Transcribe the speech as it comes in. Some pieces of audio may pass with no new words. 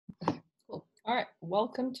All right,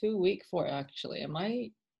 welcome to week 4, actually. Am I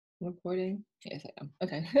recording? Yes, I am.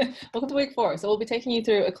 Okay, welcome to week 4. So we'll be taking you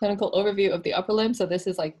through a clinical overview of the upper limb. So this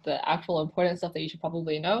is like the actual important stuff that you should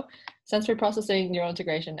probably know. Sensory processing, neural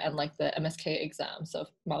integration, and like the MSK exam. So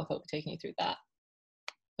Malcolm will be taking you through that.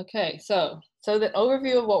 Okay, so the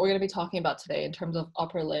overview of what we're going to be talking about today in terms of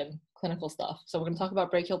upper limb clinical stuff. So we're going to talk about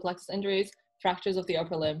brachial plexus injuries, fractures of the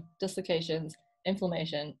upper limb, dislocations,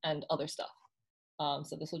 inflammation, and other stuff.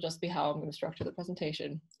 So this will just be how I'm going to structure the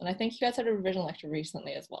presentation. And I think you guys had a revision lecture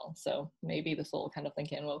recently as well. So maybe this will kind of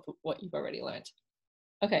link in with what you've already learned.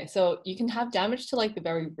 Okay, so you can have damage to like the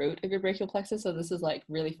very root of your brachial plexus. So this is like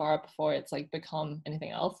really far up before it's like become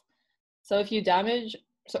anything else. So if you damage,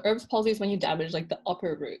 so Erb's palsy is when you damage like the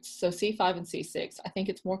upper roots. So C5 and C6, I think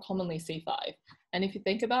it's more commonly C5. And if you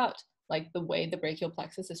think about like the way the brachial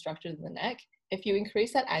plexus is structured in the neck, if you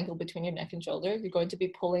increase that angle between your neck and shoulder, you're going to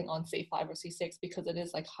be pulling on C5 or C6 because it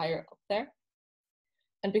is like higher up there.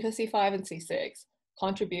 And because C5 and C6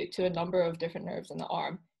 contribute to a number of different nerves in the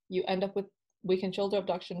arm, you end up with weakened shoulder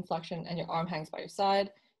abduction, flexion, and your arm hangs by your side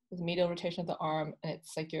with medial rotation of the arm, and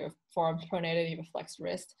it's like your forearm's pronated, you have a flexed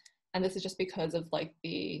wrist. And this is just because of like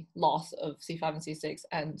the loss of C5 and C6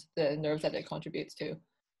 and the nerves that it contributes to.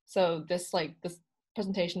 So this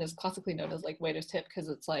presentation is classically known as like waiter's tip because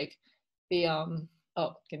it's like the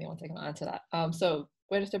oh, give me 1 second, I'll answer that. So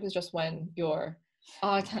waiter's tip is just when you're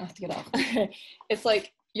I kind of have to get off. It's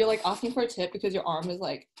like you're like asking for a tip because your arm is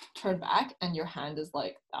like turned back and your hand is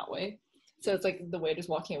like that way. So it's like the waiter's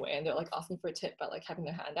walking away and they're like asking for a tip by like having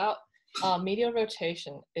their hand out. Medial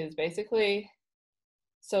rotation is basically,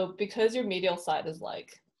 so because your medial side is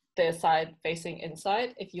like the side facing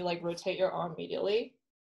inside, if you like rotate your arm medially,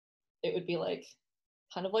 it would be like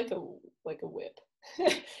kind of like a whip.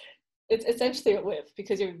 It's essentially a whip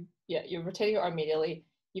because you're rotating your arm medially.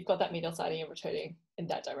 You've got that medial side and you're rotating in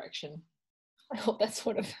that direction. I hope that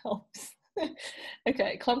sort of helps.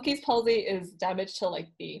 Okay, Klumpke's palsy is damage to like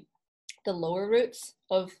the lower roots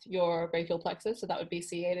of your brachial plexus. So that would be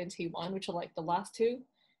C8 and T1, which are like the last two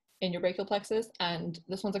in your brachial plexus. And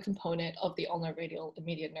this one's a component of the ulnar radial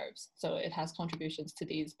immediate nerves. So it has contributions to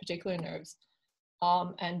these particular nerves.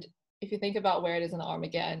 And if you think about where it is in the arm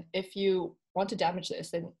again, if you want to damage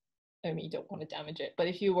this, then I mean, you don't want to damage it, but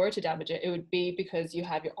if you were to damage it, it would be because you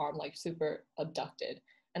have your arm like super abducted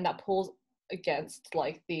and that pulls against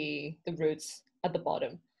like the roots at the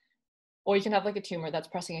bottom. Or you can have like a tumor that's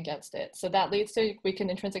pressing against it. So that leads to weakened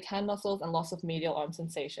intrinsic hand muscles and loss of medial arm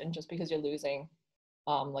sensation just because you're losing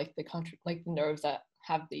like the nerves that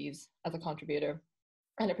have these as a contributor.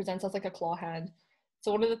 And it presents as like a claw hand.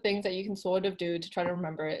 So one of the things that you can sort of do to try to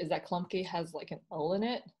remember it is that Klumpke has like an L in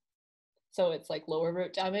it. So it's like lower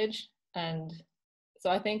root damage. And so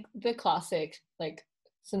I think the classic like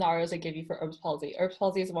scenarios I give you for Erb's palsy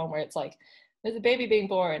is the one where it's like there's a baby being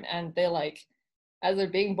born and they like, as they're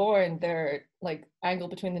being born, their like angle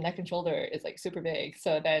between the neck and shoulder is like super big.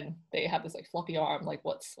 So then they have this like floppy arm, like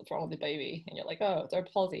what's wrong with the baby? And you're like, oh, it's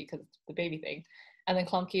Erb's palsy because it's the baby thing. And then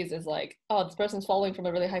Klumpke's is like, oh, this person's falling from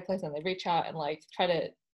a really high place and they reach out and like try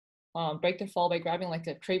to break their fall by grabbing like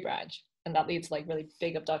a tree branch. And that leads to like really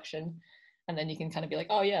big abduction. And then you can kind of be like,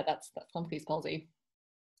 oh yeah, that's Klumpke's palsy.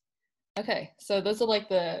 Okay, so those are like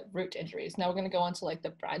the root injuries. Now we're going to go on to like the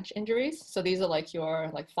branch injuries. So these are like your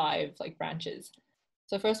like 5 like branches.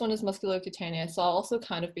 So first one is musculocutaneous. So I'll also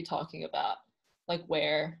kind of be talking about like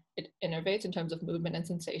where it innervates in terms of movement and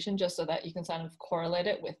sensation, just so that you can kind of correlate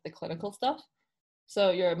it with the clinical stuff. So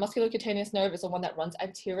your musculocutaneous nerve is the one that runs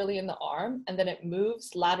anteriorly in the arm, and then it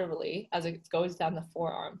moves laterally as it goes down the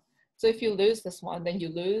forearm. So if you lose this one, then you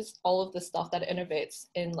lose all of the stuff that innervates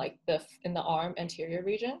in like in the arm anterior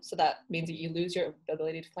region. So that means that you lose your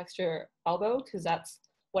ability to flex your elbow because that's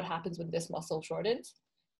what happens when this muscle shortens.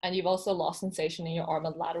 And you've also lost sensation in your arm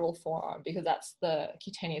and lateral forearm because that's the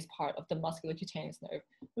cutaneous part of the musculocutaneous nerve,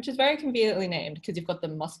 which is very conveniently named because you've got the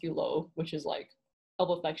musculo, which is like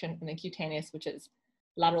elbow flexion, and then cutaneous, which is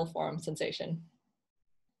lateral forearm sensation.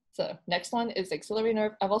 So next one is axillary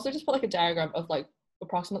nerve. I've also just put like a diagram of like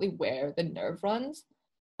approximately where the nerve runs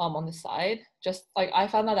on the side. Just like I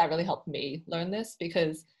found that really helped me learn this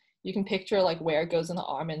because you can picture like where it goes in the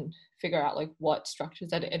arm and figure out like what structures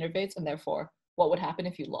that it innervates and therefore what would happen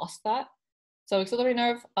if you lost that. So axillary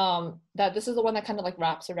nerve, that this is the one that kind of like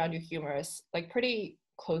wraps around your humerus, like pretty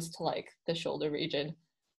close to like the shoulder region.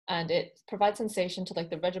 And it provides sensation to like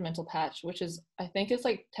the regimental patch, which is, I think is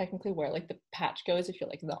like technically where like the patch goes if you're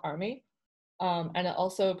like in the army. And it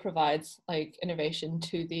also provides like innervation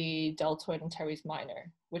to the deltoid and teres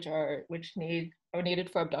minor, which are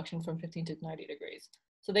needed for abduction from 15 to 90 degrees.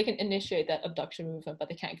 So they can initiate that abduction movement, but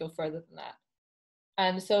they can't go further than that.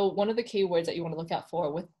 And so one of the key words that you want to look out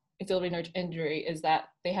for with axillary nerve injury is that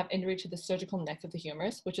they have injury to the surgical neck of the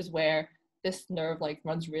humerus, which is where this nerve like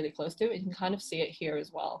runs really close to. You can kind of see it here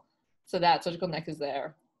as well. So that surgical neck is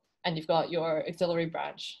there. And you've got your axillary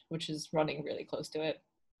branch, which is running really close to it.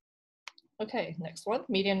 Okay, next one,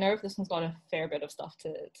 median nerve. This one's got a fair bit of stuff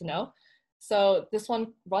to know. So this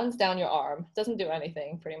one runs down your arm, doesn't do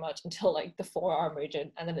anything pretty much until like the forearm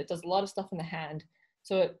region, and then it does a lot of stuff in the hand.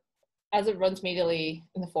 So as it runs medially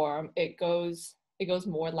in the forearm, it goes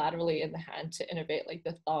more laterally in the hand to innervate like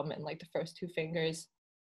the thumb and like the first two fingers.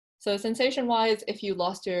 So sensation-wise, if you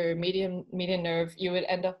lost your median nerve, you would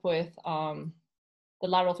end up with the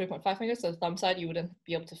lateral 3.5 fingers, so the thumb side, you wouldn't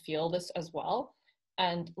be able to feel this as well.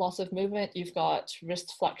 And loss of movement, you've got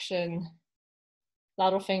wrist flexion,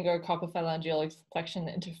 lateral finger, carpophalangeal flexion,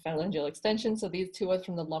 interphalangeal extension. So these two are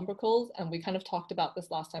from the lumbricals, and we kind of talked about this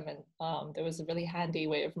last time, and there was a really handy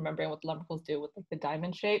way of remembering what the lumbricals do with like the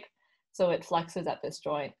diamond shape. So it flexes at this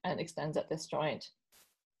joint and extends at this joint.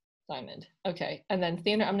 Diamond. Okay, and then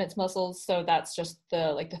thenar eminence muscles. So that's just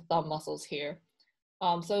the thumb muscles here.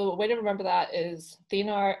 So a way to remember that is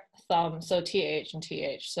thenar, thumb, so TH and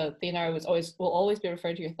TH. So thenar will always be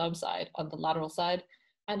referred to your thumb side on the lateral side,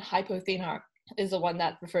 and hypothenar is the one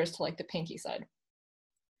that refers to like the pinky side.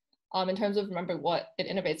 In terms of remember what it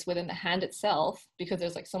innervates within the hand itself, because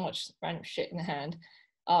there's like so much random shit in the hand,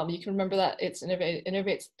 you can remember that it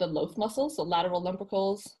innervates the loaf muscles, so lateral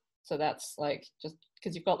lumbricals. So that's like just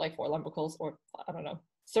because you've got like 4 lumbricals, or I don't know,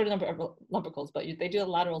 certain number of lumbricals, but they do a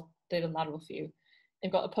lateral few.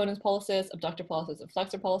 You've got opponent's pollicis, abductor pollicis, and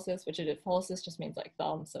flexor pollicis, which pollicis just means like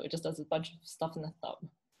thumb, so it just does a bunch of stuff in the thumb.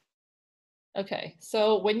 Okay,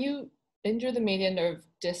 so when you injure the median nerve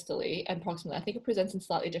distally and proximally, I think it presents in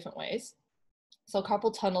slightly different ways. So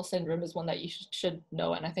carpal tunnel syndrome is one that you should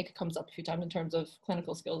know, and I think it comes up a few times in terms of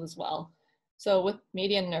clinical skills as well. So with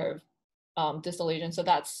median nerve distal lesion, so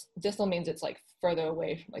that's distal means it's like further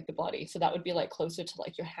away from like the body, so that would be like closer to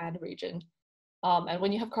like your hand region. And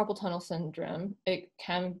when you have carpal tunnel syndrome, it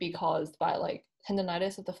can be caused by like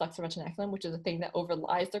tendonitis of the flexor retinaculum, which is a thing that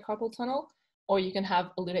overlies the carpal tunnel, or you can have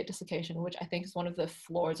a lunate dislocation, which I think is one of the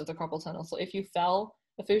floors of the carpal tunnel. So if you fell,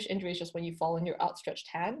 a foosh injury is just when you fall on your outstretched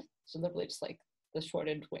hand, so literally just like the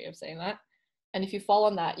shortened way of saying that. And if you fall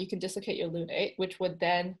on that, you can dislocate your lunate, which would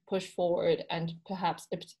then push forward and perhaps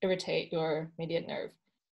irritate your median nerve.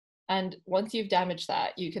 And once you've damaged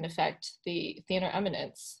that, you can affect the thenar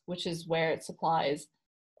eminence, which is where it supplies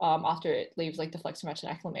after it leaves like the flexor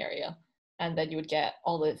retinaculum area. And then you would get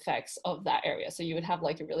all the effects of that area. So you would have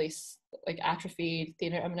like a really like atrophied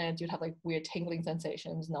thenar eminence, you'd have like weird tingling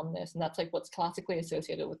sensations, numbness, and that's like what's classically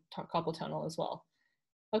associated with carpal tunnel as well.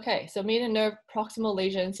 Okay, so median nerve proximal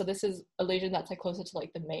lesion. So this is a lesion that's like closer to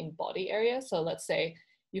like the main body area. So let's say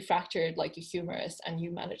you fractured like your humerus and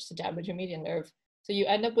you managed to damage your median nerve. So you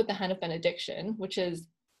end up with the hand of benediction, which is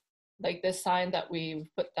like this sign that we've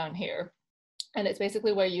put down here. And it's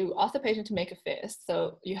basically where you ask the patient to make a fist.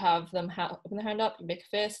 So you have them open their hand up, you make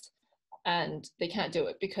a fist, and they can't do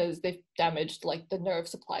it because they've damaged like the nerve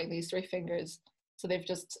supplying these 3 fingers. So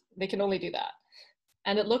they can only do that.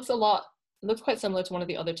 And it looks quite similar to one of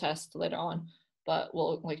the other tests later on, but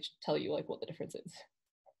we'll like tell you like what the difference is.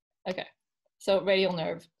 Okay. So radial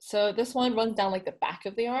nerve. So this one runs down like the back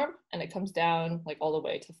of the arm, and it comes down like all the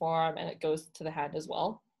way to the forearm, and it goes to the hand as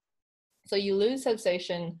well. So you lose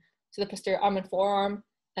sensation to the posterior arm and forearm,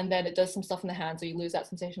 and then it does some stuff in the hand, so you lose that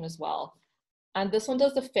sensation as well. And this one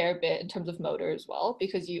does a fair bit in terms of motor as well,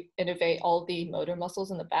 because you innervate all the motor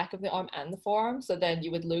muscles in the back of the arm and the forearm, so then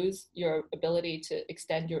you would lose your ability to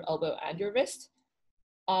extend your elbow and your wrist.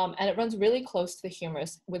 And it runs really close to the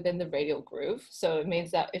humerus within the radial groove. So it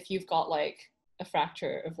means that if you've got like a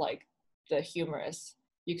fracture of like the humerus,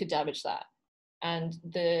 you could damage that. And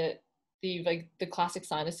the classic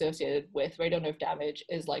sign associated with radial nerve damage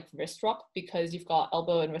is like wrist drop, because you've got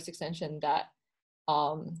elbow and wrist extension that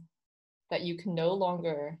you can no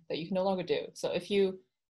longer do. So if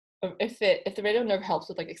the radial nerve helps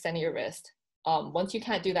with like extending your wrist, once you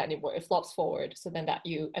can't do that anymore, it flops forward. So then that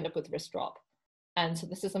you end up with wrist drop. And so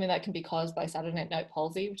this is something that can be caused by Saturday night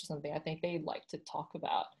palsy, which is something I think they like to talk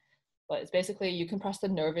about. But it's basically you compress the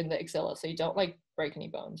nerve in the axilla. So you don't like break any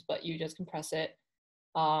bones, but you just compress it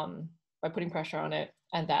by putting pressure on it,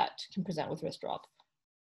 and that can present with wrist drop.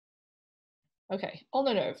 Okay,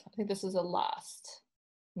 ulnar nerve. I think this is the last.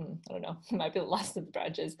 I don't know, it might be the last of the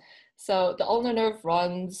branches. So the ulnar nerve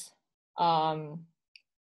runs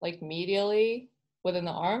like medially within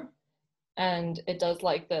the arm, and it does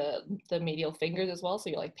like the medial fingers as well, so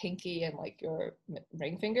your like pinky and like your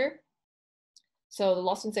ring finger. So the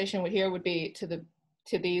lost sensation here would be to the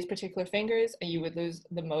to these particular fingers, and you would lose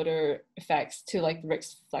the motor effects to like the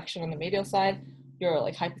wrist flexion on the medial side, your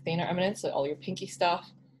like hypothenar eminence, so all your pinky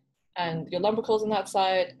stuff, and your lumbricals on that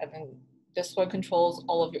side, and then this one controls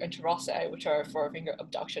all of your interossi, which are forefinger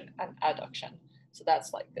abduction and adduction. So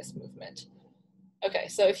that's like this movement. Okay,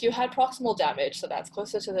 so if you had proximal damage, so that's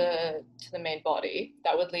closer to the main body,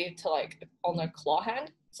 that would lead to like ulnar claw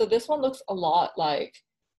hand. So this one looks a lot like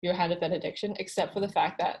your hand of benediction, except for the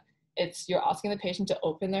fact that you're asking the patient to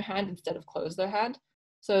open their hand instead of close their hand.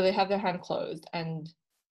 So they have their hand closed, and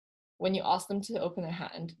when you ask them to open their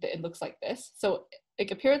hand, it looks like this. So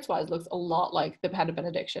like appearance-wise, looks a lot like the hand of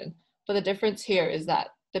benediction. But the difference here is that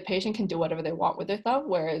the patient can do whatever they want with their thumb,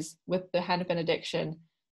 whereas with the hand of benediction,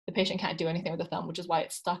 the patient can't do anything with the thumb, which is why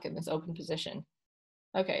it's stuck in this open position.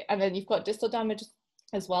 Okay, and then you've got distal damage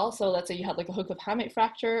as well. So let's say you had like a hook of hamate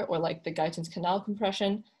fracture or like the Guyton's canal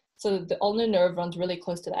compression. So the ulnar nerve runs really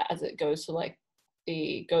close to that as it goes to like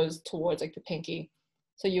goes towards like the pinky.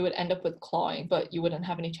 So you would end up with clawing, but you wouldn't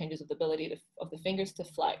have any changes of the ability of the fingers to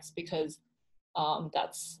flex, because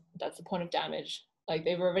that's the point of damage. Like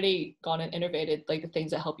they've already gone and innervated like the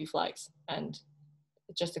things that help you flex, and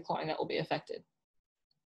it's just the clawing that will be affected.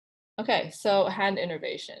 Okay, so hand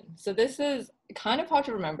innervation. So this is kind of hard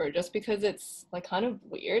to remember just because it's like kind of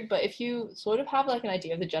weird, but if you sort of have like an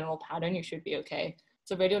idea of the general pattern, you should be okay.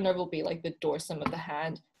 So radial nerve will be like the dorsum of the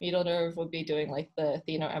hand. Medial nerve would be doing like the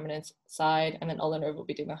thenar eminence side, and then ulnar nerve will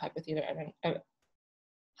be doing the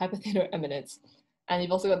hypothenar eminence. And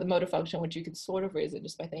you've also got the motor function, which you can sort of reason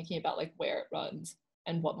just by thinking about like where it runs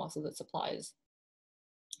and what muscles it supplies.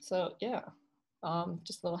 So yeah,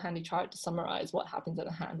 just a little handy chart to summarize what happens in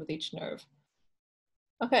the hand with each nerve.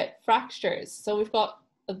 Okay, fractures. So we've got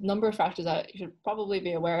a number of fractures that you should probably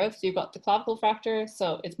be aware of. So you've got the clavicle fracture.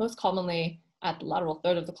 So it's most commonly at the lateral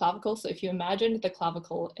third of the clavicle. So if you imagine the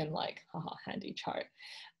clavicle in like, haha, handy chart.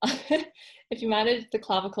 If you manage the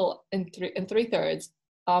clavicle in three thirds,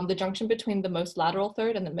 the junction between the most lateral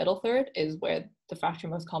third and the middle third is where the fracture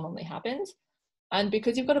most commonly happens. And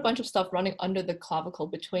because you've got a bunch of stuff running under the clavicle,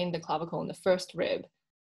 between the clavicle and the first rib,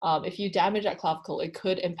 if you damage that clavicle, it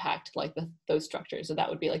could impact like those structures. So that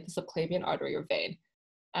would be like the subclavian artery or vein.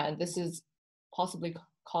 And this is possibly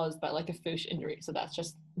caused by like a Fuchs injury. So that's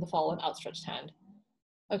just the fall and outstretched hand.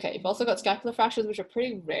 Okay, you've also got scapular fractures, which are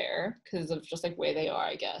pretty rare because of just like where they are,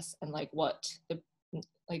 I guess, and like what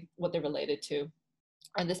they're related to.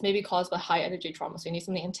 And this may be caused by high energy trauma. So you need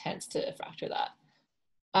something intense to fracture that.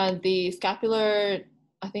 And the scapular,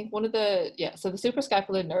 I think so the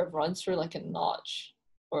suprascapular nerve runs through like a notch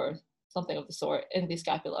or something of the sort in the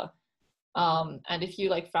scapula. And if you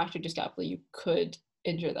like fractured your scapula, you could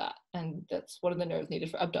injure that. And that's one of the nerves needed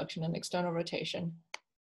for abduction and external rotation.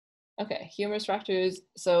 Okay, humerus fractures.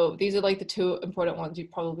 So these are like the two important ones you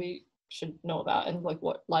probably should know about and like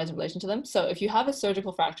what lies in relation to them. So if you have a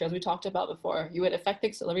surgical fracture, as we talked about before, you would affect the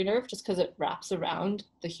axillary nerve just because it wraps around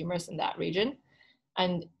the humerus in that region.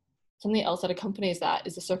 And something else that accompanies that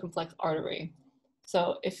is the circumflex artery.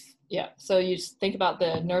 So so you just think about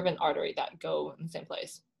the nerve and artery that go in the same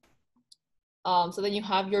place. So then you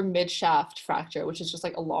have your mid-shaft fracture, which is just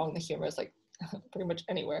like along the humerus, like pretty much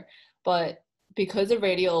anywhere. But because the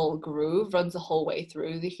radial groove runs the whole way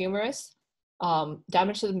through the humerus,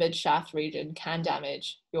 damage to the mid-shaft region can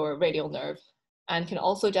damage your radial nerve and can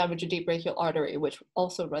also damage a deep brachial artery, which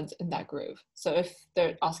also runs in that groove. So if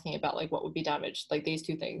they're asking about like what would be damaged, like these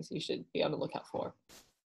two things you should be on the lookout for.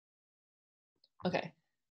 Okay.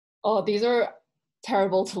 Oh, these are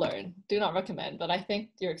terrible to learn. Do not recommend, but I think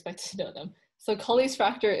you're expected to know them. So Cully's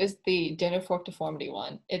fracture is the dinner fork deformity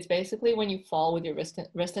one. It's basically when you fall with your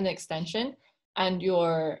wrist in extension and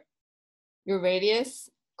your radius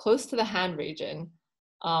close to the hand region,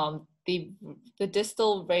 the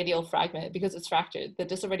distal radial fragment, because it's fractured, the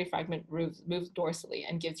distal radial fragment moves dorsally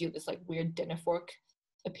and gives you this like weird dinner fork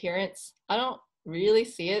appearance. I don't really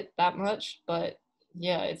see it that much, but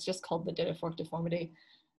yeah, it's just called the dinner fork deformity.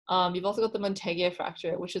 You've also got the Monteggia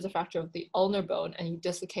fracture, which is a fracture of the ulnar bone, and you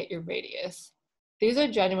dislocate your radius. These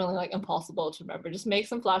are genuinely like impossible to remember. Just make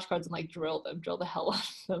some flashcards and like drill the hell out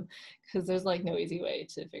of them, because there's like no easy way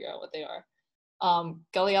to figure out what they are.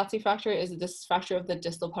 Galeazzi fracture is this fracture of the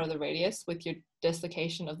distal part of the radius with your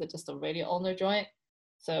dislocation of the distal radial ulnar joint.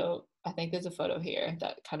 So I think there's a photo here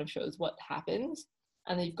that kind of shows what happens.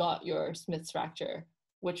 And then you've got your Smith's fracture,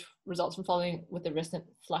 which results from falling with the wrist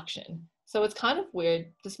flexion. So it's kind of weird.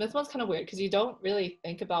 The Smith one's kind of weird because you don't really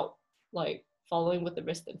think about like following with the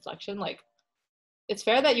wrist flexion. Like it's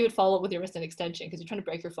fair that you would follow with your wrist extension because you're trying to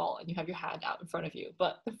break your fall and you have your hand out in front of you.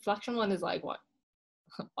 But the flexion one is like, what?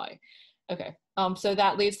 Why? Okay. So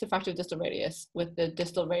that leads to fracture of distal radius with the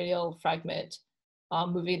distal radial fragment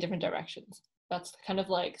moving in different directions. That's kind of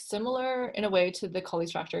like similar in a way to the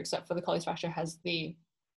Colles fracture, except for the Colles fracture has the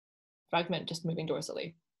fragment just moving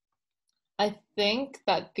dorsally. I think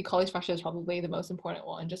that the Colles fracture is probably the most important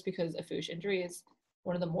one, just because a Fouche injury is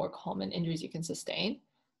one of the more common injuries you can sustain.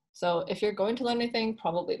 So if you're going to learn anything,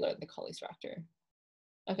 probably learn the Colles fracture.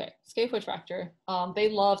 Okay, scaphoid fracture. They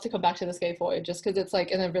love to come back to the scaphoid just because it's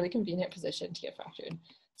like in a really convenient position to get fractured.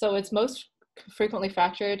 So it's most frequently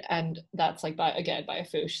fractured, and that's like by a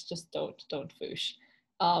Fouche. Just don't Fouche.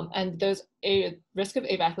 And there's a risk of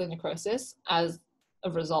avascular necrosis as a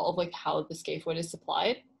result of like how the scaphoid is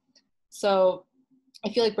supplied. So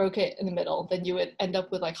if you like broke it in the middle, then you would end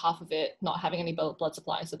up with like half of it not having any blood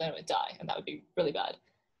supply, so then it would die, and that would be really bad.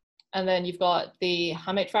 And then you've got the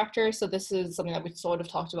hamate fracture. So this is something that we sort of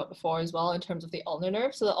talked about before as well in terms of the ulnar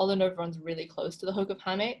nerve. So the ulnar nerve runs really close to the hook of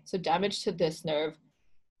hamate. So damage to this nerve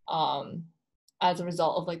as a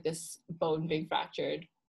result of like this bone being fractured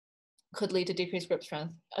could lead to decreased grip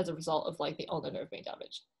strength as a result of like the ulnar nerve being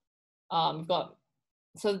damaged.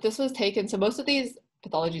 So this was taken, so most of these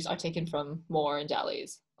pathologies are taken from Moore and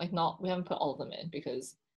Daly's. Like we haven't put all of them in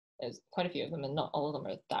because there's quite a few of them and not all of them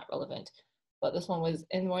are that relevant. But this one was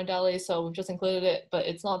in Moore and Daly's, so we've just included it, but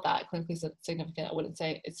it's not that clinically significant, I wouldn't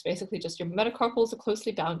say. It's basically just your metacarpals are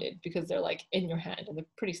closely bounded because they're like in your hand and they're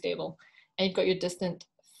pretty stable. And you've got your distal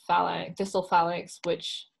phalanx,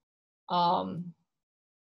 which,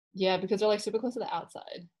 yeah, because they're like super close to the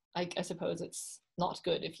outside. I suppose it's not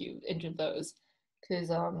good if you injured those because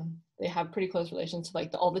they have pretty close relations to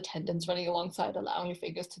like all the tendons running alongside, allowing your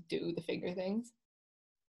fingers to do the finger things.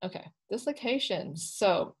 Okay, dislocations.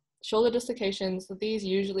 So shoulder dislocations, these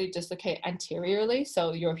usually dislocate anteriorly,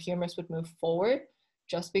 so your humerus would move forward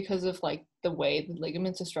just because of like the way the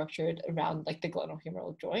ligaments are structured around like the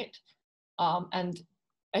glenohumeral joint. And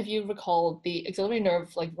if you recall, the axillary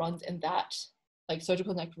nerve like runs in that like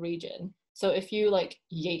surgical neck region. So if you like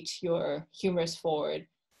yate your humerus forward,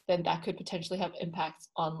 then that could potentially have impacts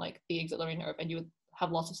on like the axillary nerve, and you would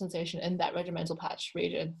have loss of sensation in that regimental patch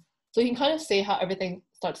region. So you can kind of see how everything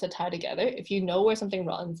starts to tie together. If you know where something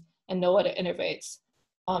runs and know what it innervates,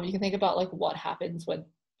 you can think about like what happens when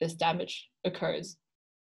this damage occurs.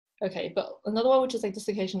 Okay, but another one, which is like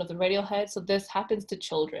dislocation of the radial head. So this happens to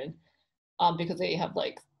children because they have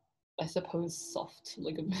like, I suppose, soft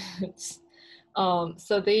ligaments.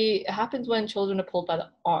 So it happens when children are pulled by the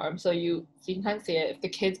arm. So you can kind of see it if the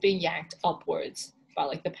kid's being yanked upwards by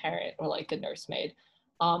like the parent or like the nursemaid.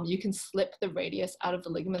 You can slip the radius out of the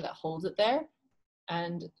ligament that holds it there,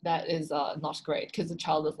 and that is not great because the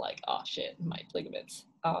child is like, oh shit, my ligaments.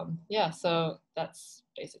 Yeah, so that's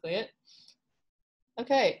basically it.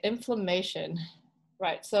 Okay, inflammation.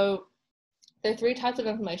 Right, so there are 3 types of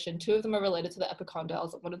inflammation. 2 of them are related to the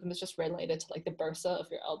epicondyles. One of them is just related to like the bursa of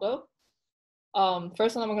your elbow.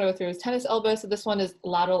 First one I'm going to go through is tennis elbow. So this one is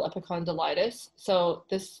lateral epicondylitis. So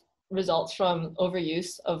this results from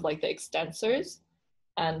overuse of like the extensors,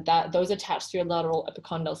 and those attach to your lateral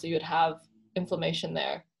epicondyle. So you would have inflammation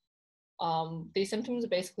there. These symptoms are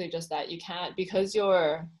basically just that you can't, because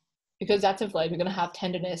that's inflamed, you're going to have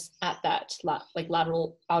tenderness at that like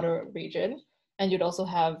lateral outer region, and you'd also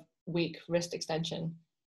have weak wrist extension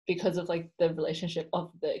because of like the relationship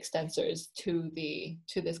of the extensors to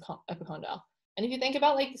this epicondyle. And if you think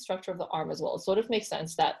about like the structure of the arm as well, it sort of makes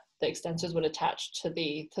sense that the extensors would attach to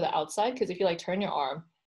the outside, because if you like turn your arm,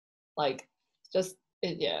 like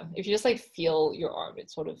if you just like feel your arm,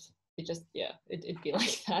 it'd be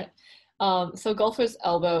like that. So golfer's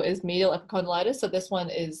elbow is medial epicondylitis. So this one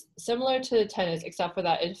is similar to tennis, except for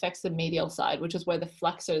that it affects the medial side, which is where the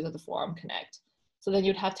flexors of the forearm connect. So then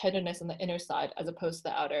you'd have tenderness on the inner side as opposed to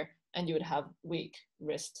the outer, and you would have weak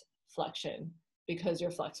wrist flexion because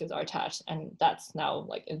your flexors are attached, and that's now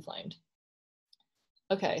like inflamed.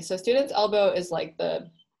 Okay, so student's elbow is like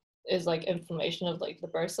inflammation of like the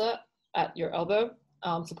bursa at your elbow,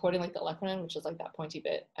 supporting like the olecranon, which is like that pointy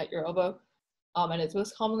bit at your elbow. And it's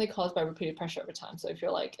most commonly caused by repeated pressure over time. So if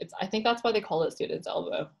you're like, I think that's why they call it student's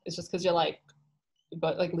elbow. It's just because you're like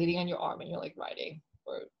leaning on your arm and you're like riding,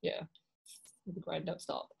 or yeah, the grind don't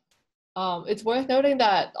stop. It's worth noting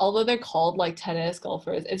that although they're called like tennis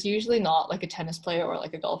golfers, it's usually not like a tennis player or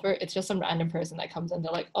like a golfer. It's just some random person that comes in,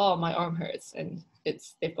 they're like, oh, my arm hurts, and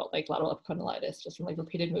they've got like lateral epicondylitis just from like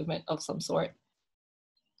repeated movement of some sort.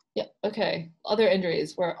 Yeah, okay. Other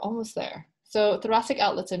injuries, we're almost there. So thoracic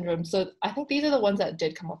outlet syndrome. So I think these are the ones that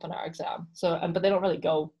did come up on our exam. So, but they don't really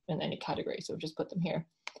go in any category, so we'll just put them here.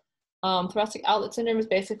 Thoracic outlet syndrome is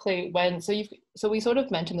basically so we sort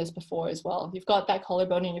of mentioned this before as well. You've got that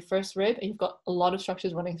collarbone in your first rib, and you've got a lot of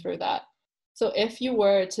structures running through that. So if you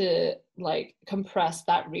were to like compress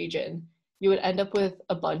that region, you would end up with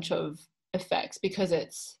a bunch of effects because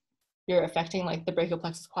you're affecting like the brachial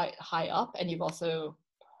plexus quite high up, and you've also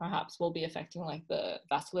perhaps will be affecting like the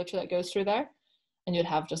vasculature that goes through there, and you'd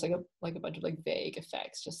have just like a bunch of like vague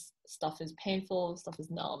effects. Just stuff is painful, stuff is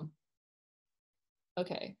numb.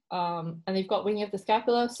 Okay, and you've got winging of the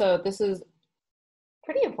scapula. So this is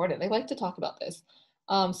pretty important. They like to talk about this.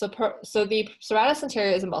 So the serratus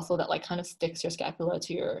anterior is a muscle that like kind of sticks your scapula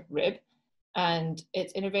to your rib, and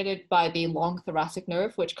it's innervated by the long thoracic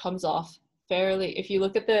nerve, which comes off fairly. If you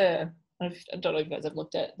look at I don't know if you guys have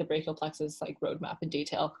looked at the brachial plexus like roadmap in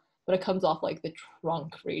detail, but it comes off like the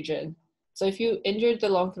trunk region. So if you injured the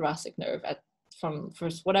long thoracic nerve for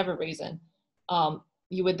whatever reason,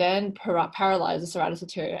 you would then paralyze the serratus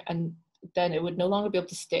anterior, and then it would no longer be able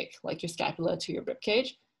to stick like your scapula to your rib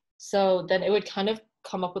cage. So then it would kind of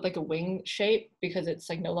come up with like a wing shape because it's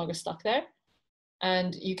like no longer stuck there.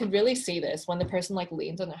 And you can really see this when the person like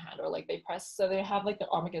leans on their hand or like they press, so they have like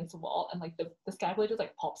their arm against the wall and like the scapula just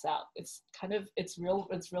like pops out. It's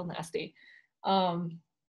real nasty.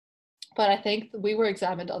 But I think we were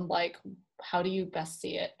examined on like how do you best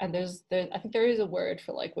see it, and I think there is a word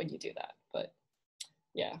for like when you do that, but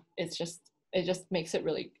yeah, it just makes it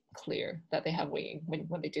really clear that they have winging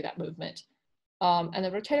when they do that movement. And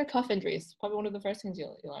the rotator cuff injury is probably one of the first things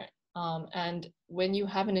you'll learn. And when you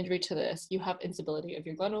have an injury to this, you have instability of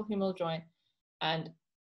your glenohumeral joint, and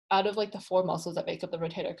out of like the 4 muscles that make up the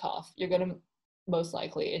rotator cuff, you're going to most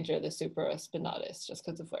likely injure the supraspinatus just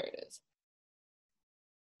because of where it is.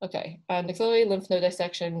 Okay, and axillary lymph node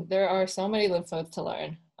dissection, there are so many lymph nodes to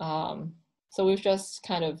learn. So we've just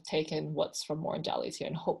kind of taken what's from Warren Daly's here,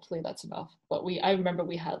 and hopefully that's enough. But I remember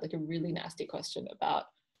we had like a really nasty question about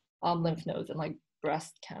lymph nodes and like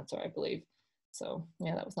breast cancer, I believe. So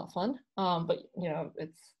yeah, that was not fun. But you know,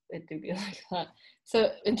 it do be like that.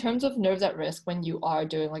 So in terms of nerves at risk, when you are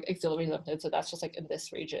doing like axillary lymph nodes, so that's just like in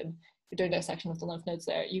this region, you're doing dissection of the lymph nodes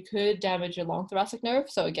there, you could damage your long thoracic nerve.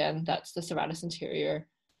 So again, that's the serratus anterior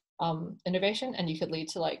innervation, and you could lead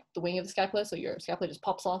to like the wing of the scapula. So your scapula just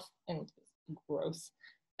pops off, and gross.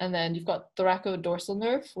 And then you've got thoracodorsal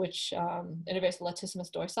nerve, which innervates the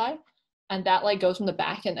latissimus dorsi, and that like goes from the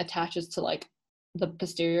back and attaches to like the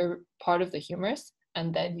posterior part of the humerus.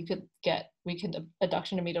 And then you could get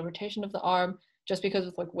adduction and medial rotation of the arm just because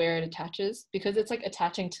of like where it attaches, because it's like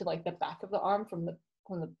attaching to like the back of the arm from the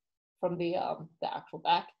actual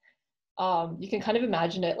back. You can kind of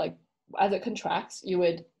imagine it like as it contracts, you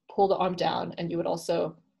would pull the arm down, and you would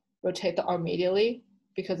also rotate the arm medially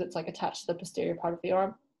because it's like attached to the posterior part of the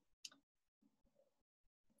arm.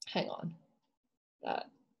 Hang on.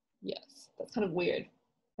 Yes, that's kind of weird.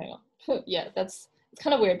 Hang on. Yeah, it's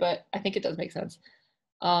kind of weird, but I think it does make sense.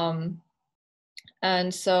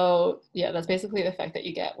 And so yeah, that's basically the effect that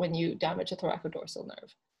you get when you damage a thoracodorsal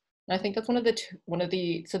nerve. And I think that's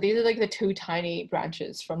so these are like the 2 tiny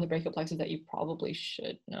branches from the brachial plexus that you probably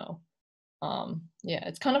should know. Yeah,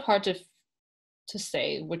 it's kind of hard to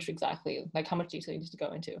say which exactly, like how much detail you need to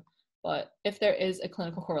go into. But if there is a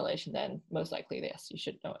clinical correlation, then most likely, yes, you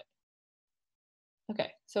should know it.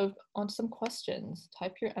 Okay, so on to some questions.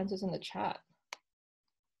 Type your answers in the chat.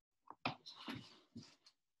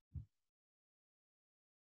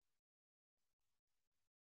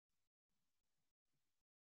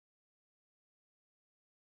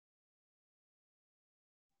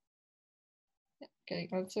 Getting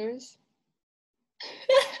answers.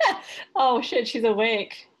 Oh shit, she's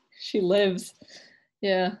awake. She lives.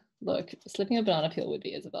 Yeah, look, slipping a banana peel would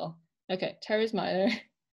be Isabel. Okay, teres minor.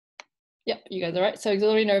 Yep, you guys are right. So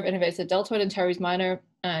axillary nerve innervates the deltoid and teres minor,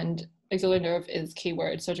 and axillary nerve is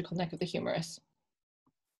keyword, surgical neck of the humerus.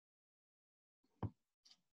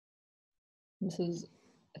 This is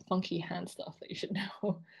funky hand stuff that you should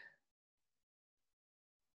know.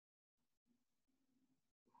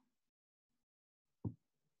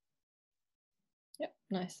 Yep,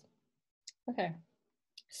 nice. Okay.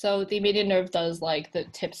 So the median nerve does like the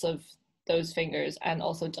tips of those fingers, and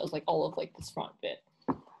also does like all of like this front bit.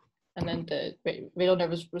 And then the radial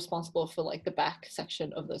nerve is responsible for like the back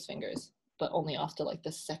section of those fingers, but only after like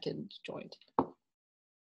the second joint.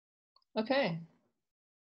 Okay.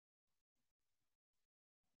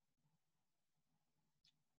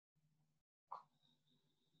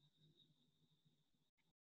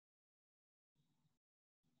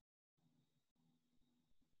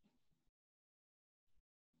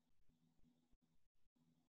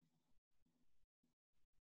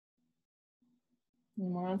 Any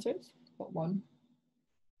more answers? Got one.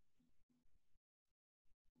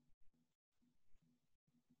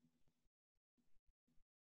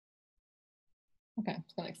 Okay,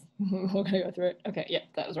 so next we're gonna go through it. Okay, yeah,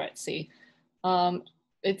 that was right. C.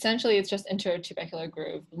 essentially it's just intertubercular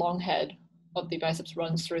groove. Long head of the biceps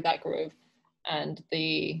runs through that groove, and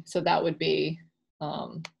so that would be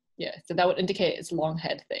so that would indicate it's long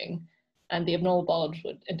head thing, and the abnormal bulge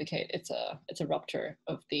would indicate it's a rupture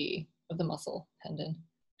of the muscle tendon.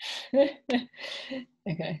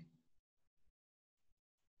 Okay.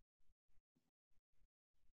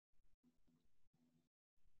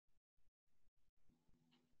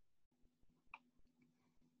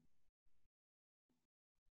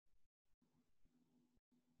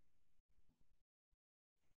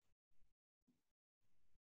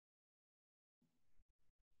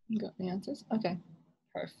 You got the answers? Okay.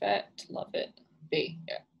 Perfect. Love it. B.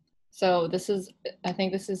 Yeah. So I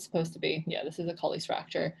think this is supposed to be, this is a Colles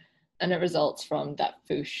fracture, and it results from that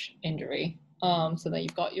Fuchs injury. So then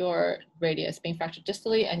you've got your radius being fractured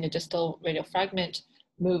distally, and your distal radial fragment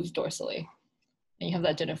moves dorsally, and you have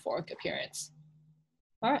that dinner fork appearance.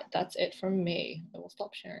 All right, that's it from me. I will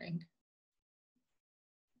stop sharing.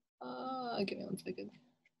 Give me 1 second.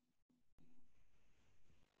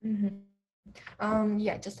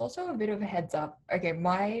 Yeah, just also a bit of a heads up. Okay,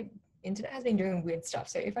 my internet has been doing weird stuff,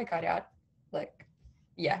 so if I cut out, like,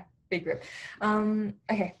 yeah, big rip.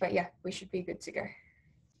 Okay, but yeah, we should be good to go.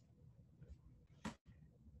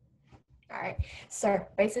 All right, so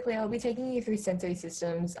basically I'll be taking you through sensory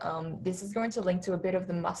systems. This is going to link to a bit of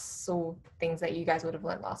the muscle things that you guys would have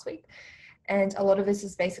learned last week. And a lot of this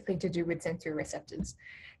is basically to do with sensory receptors.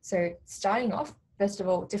 So starting off, first of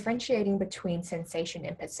all, differentiating between sensation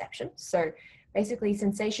and perception. So basically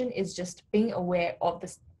sensation is just being aware of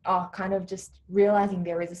this, kind of just realizing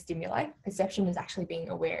there is a stimuli. Perception is actually being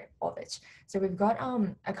aware of it. So we've got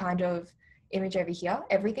a kind of image over here.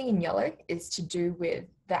 Everything in yellow is to do with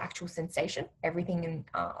the actual sensation. Everything in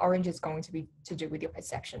orange is going to be to do with your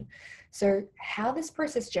perception. So how this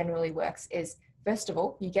process generally works is, first of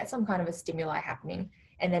all, you get some kind of a stimuli happening,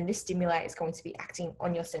 and then this stimuli is going to be acting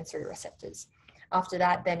on your sensory receptors. After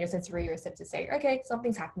that, then your sensory receptors say, okay,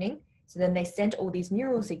 something's happening. So then they send all these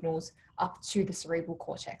neural signals up to the cerebral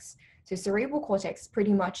cortex. So cerebral cortex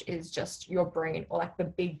pretty much is just your brain, or like the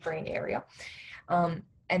big brain area.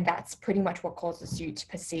 And that's pretty much what causes you to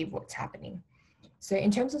perceive what's happening. So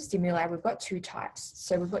in terms of stimuli, we've got two types.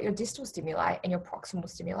 So we've got your distal stimuli and your proximal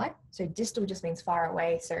stimuli. So distal just means far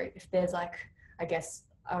away. So if there's like, I guess,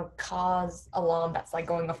 a car's alarm that's like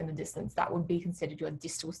going off in the distance, that would be considered your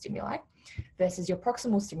distal stimuli, versus your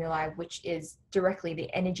proximal stimuli, which is directly the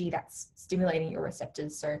energy that's stimulating your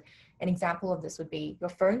receptors. So an example of this would be your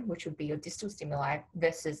phone, which would be your distal stimuli,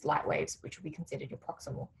 versus light waves, which would be considered your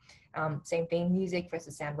proximal. Same thing, music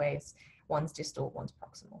versus sound waves, one's distal, one's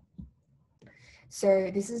proximal.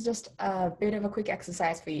 So this is just a bit of a quick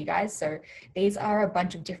exercise for you guys. So these are a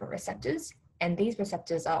bunch of different receptors, and these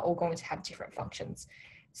receptors are all going to have different functions.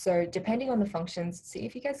 So depending on the functions, see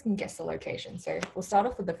if you guys can guess the location. So we'll start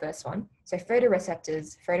off with the first one. So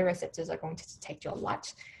photoreceptors are going to detect your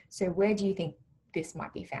light. So where do you think this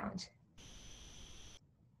might be found?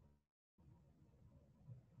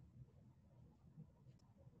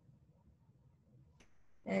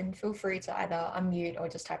 And feel free to either unmute or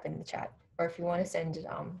just type in the chat. Or if you want to send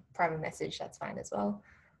a private message, that's fine as well.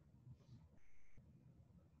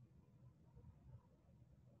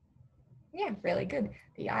 Yeah, really good.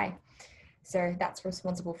 The eye. So that's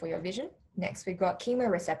responsible for your vision. Next, we've got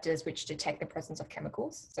chemoreceptors, which detect the presence of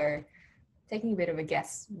chemicals. So taking a bit of a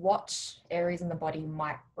guess, what areas in the body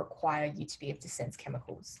might require you to be able to sense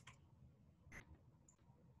chemicals?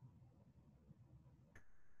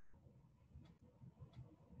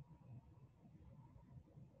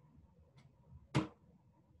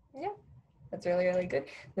 Yeah, that's really, really good.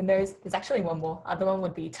 The nose, there's actually one more. Other one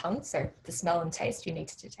would be tongue. So the smell and taste, you need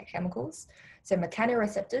to detect chemicals. So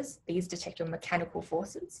mechanoreceptors, these detect your mechanical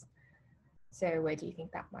forces. So where do you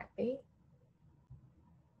think that might be?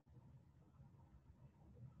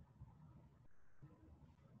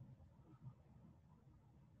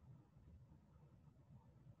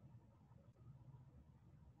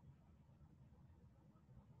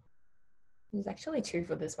 There's actually two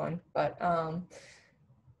for this one, but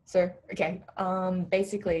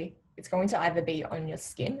basically it's going to either be on your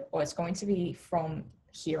skin or it's going to be from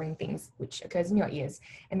hearing things, which occurs in your ears.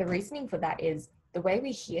 And the reasoning for that is the way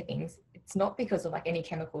we hear things, it's not because of like any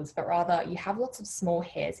chemicals, but rather you have lots of small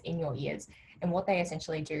hairs in your ears. And what they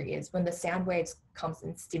essentially do is when the sound waves comes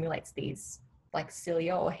and stimulates these like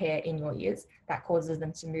cilia or hair in your ears, that causes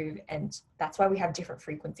them to move. And that's why we have different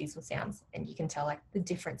frequencies for sounds. And you can tell like the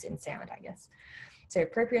difference in sound, I guess. So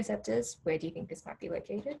proprioceptors, where do you think this might be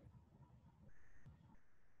located?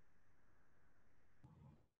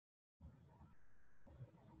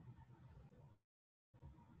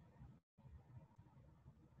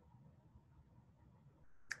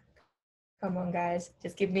 Come on, guys.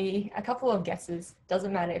 Just give me a couple of guesses.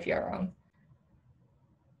 Doesn't matter if you're wrong.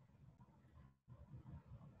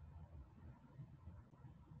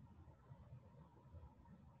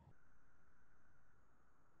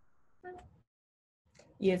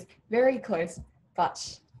 Yes, very close,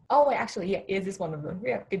 but oh wait, actually, yeah, ears is one of them.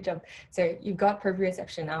 Yeah, good job. So you've got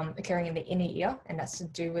proprioception occurring in the inner ear, and that's to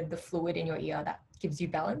do with the fluid in your ear that gives you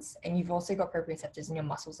balance. And you've also got proprioceptors in your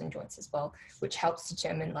muscles and joints as well, which helps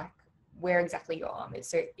determine like where exactly your arm is.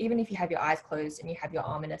 So even if you have your eyes closed and you have your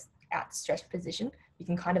arm in a outstretched position, you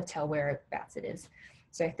can kind of tell whereabouts it is.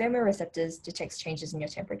 So thermoreceptors detects changes in your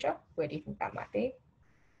temperature. Where do you think that might be?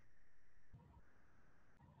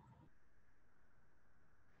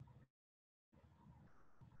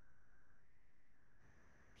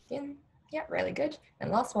 In. Yeah, really good.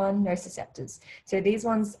 And last one, nociceptors. So these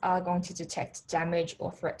ones are going to detect damage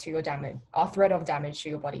or threat to your damage, or threat of damage to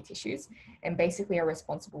your body tissues, and basically are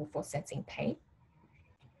responsible for sensing pain.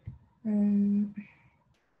 I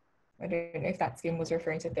don't know if that skin was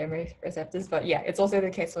referring to thermoreceptors, but yeah, it's also the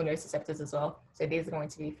case for nociceptors as well. So these are going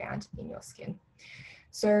to be found in your skin.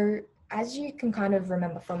 So as you can kind of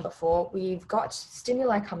remember from before, we've got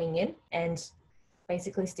stimuli coming in and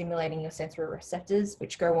basically stimulating your sensory receptors,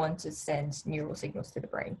 which go on to send neural signals to the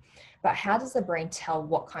brain. But how does the brain tell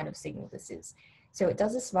what kind of signal this is? So it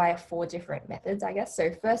does this via 4 different methods, I guess. So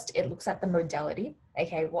first, it looks at the modality,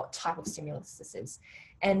 aka what type of stimulus this is.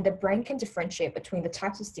 And the brain can differentiate between the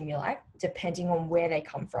types of stimuli depending on where they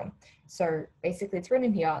come from. So basically, it's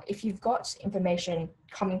written here, if you've got information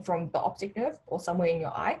coming from the optic nerve or somewhere in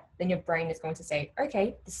your eye, then your brain is going to say,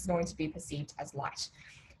 okay, this is going to be perceived as light.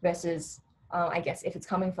 Versus I guess if it's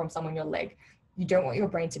coming from somewhere in your leg, you don't want your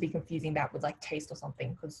brain to be confusing that with like taste or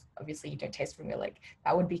something, because obviously you don't taste from your leg.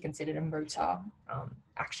 That would be considered a motor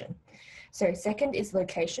action. So second is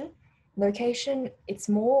location. Location, it's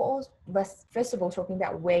more or less, first of all, talking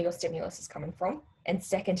about where your stimulus is coming from. And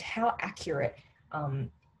second, how accurately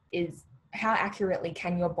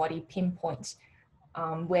can your body pinpoint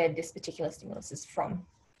where this particular stimulus is from.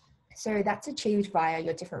 So that's achieved via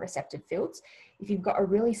your different receptive fields. If you've got a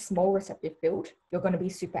really small receptive field, you're going to be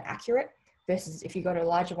super accurate, versus if you've got a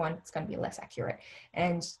larger one, it's going to be less accurate.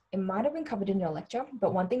 And it might have been covered in your lecture,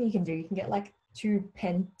 but one thing you can do, you can get like 2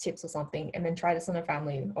 pen tips or something and then try this on a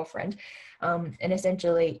family or friend. And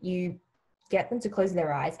essentially you get them to close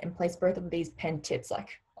their eyes and place both of these pen tips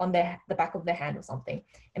like on the back of their hand or something,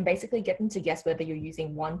 and basically get them to guess whether you're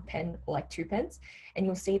using 1 pen or like 2 pens. And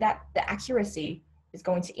you'll see that the accuracy is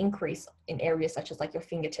going to increase in areas such as like your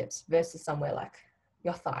fingertips versus somewhere like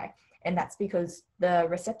your thigh. And that's because the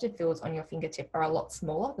receptive fields on your fingertip are a lot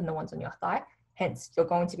smaller than the ones on your thigh. Hence, you're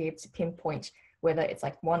going to be able to pinpoint whether it's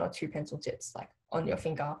like 1 or 2 pencil tips like on your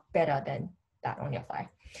finger better than that on your thigh.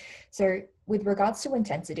 So with regards to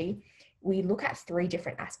intensity, we look at 3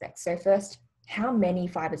 different aspects. So first, how many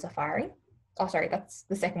fibers are firing? Oh, sorry, that's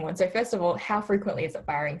the second one. So first of all, how frequently is it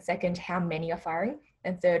firing? Second, how many are firing?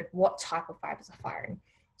 And third, what type of fibers are firing?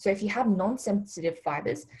 So if you have non-sensitive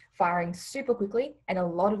fibers firing super quickly and a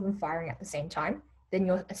lot of them firing at the same time, then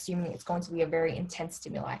you're assuming it's going to be a very intense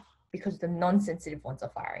stimuli because the non-sensitive ones are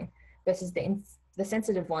firing, versus the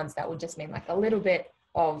sensitive ones that would just mean like a little bit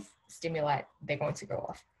of stimuli, they're going to go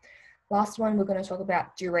off. Last one, we're going to talk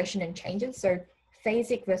about duration and changes. So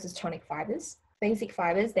phasic versus tonic fibers. Phasic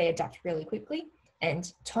fibers, they adapt really quickly,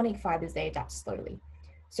 and tonic fibers, they adapt slowly.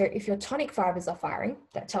 So if your tonic fibers are firing,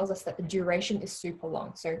 that tells us that the duration is super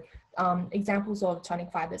long. So examples of tonic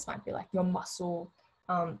fibers might be like your muscle,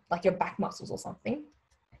 like your back muscles or something.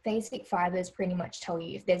 Phasic fibers pretty much tell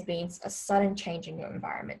you if there's been a sudden change in your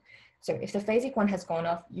environment. So if the phasic one has gone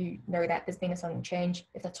off, you know that there's been a sudden change.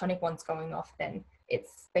 If the tonic one's going off, then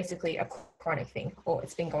it's basically a chronic thing, or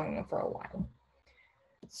it's been going on for a while.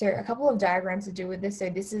 So a couple of diagrams to do with this. So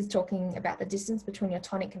this is talking about the distance between your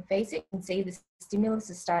tonic and phasic. You can see the stimulus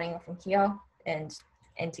is starting off from here and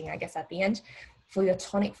ending, I guess, at the end. For your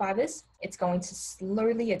tonic fibers, it's going to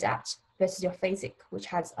slowly adapt, versus your phasic, which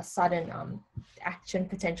has a sudden action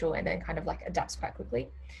potential and then kind of like adapts quite quickly.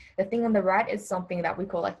 The thing on the right is something that we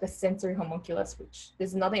call like the sensory homunculus, which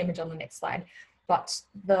there's another image on the next slide. But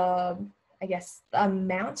the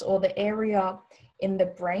amount or the area in the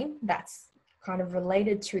brain that's kind of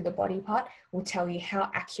related to the body part will tell you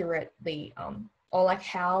how accurately or like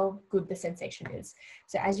how good the sensation is.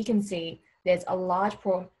 So as you can see, there's a large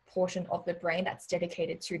portion of the brain that's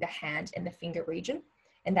dedicated to the hand and the finger region.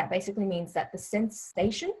 And that basically means that the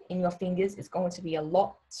sensation in your fingers is going to be a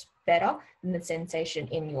lot better than the sensation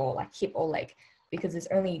in your like hip or leg, because there's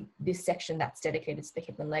only this section that's dedicated to the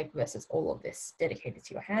hip and leg versus all of this dedicated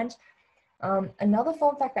to your hand. Another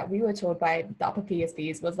fun fact that we were told by the upper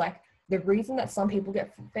PSPs was like, The reason that some people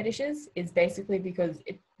get foot fetishes is basically because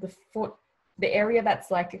the area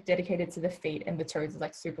that's like dedicated to the feet and the toes is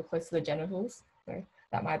like super close to the genitals. So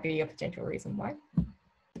that might be a potential reason why.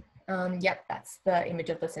 Yep, that's the image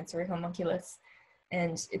of the sensory homunculus.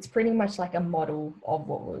 And it's pretty much like a model of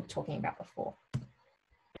what we were talking about before.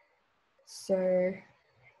 So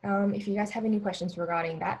if you guys have any questions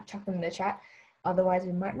regarding that, chuck them in the chat. Otherwise,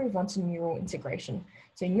 we might move on to neural integration.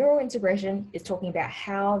 So neural integration is talking about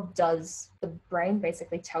how does the brain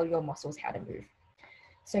basically tell your muscles how to move.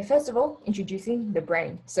 So first of all, introducing the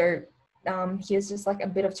brain. So here's just like a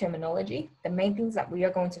bit of terminology. The main things that we are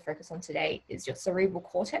going to focus on today is your cerebral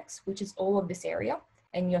cortex, which is all of this area,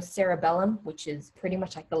 and your cerebellum, which is pretty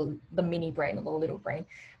much like the mini brain or the little brain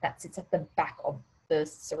that sits at the back of the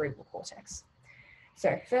cerebral cortex.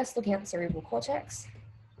 So first, looking at the cerebral cortex,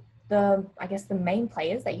 I guess the main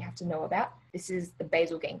players that you have to know about, this is the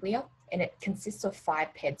basal ganglia, and it consists of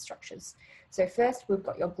 5 paired structures. So first, we've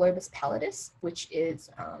got your globus pallidus, which is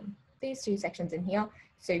these 2 sections in here.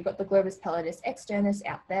 So you've got the globus pallidus externus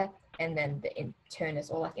out there, and then the internus,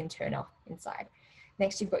 or like interna, inside.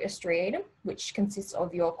 Next, you've got your striatum, which consists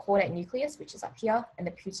of your caudate nucleus, which is up here, and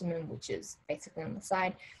the putamen, which is basically on the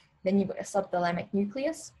side. Then you've got your subthalamic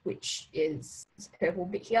nucleus, which is this purple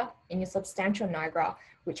bit here, and your substantia nigra,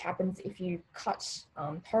 which happens if you cut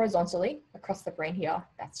horizontally across the brain here.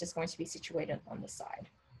 That's just going to be situated on the side.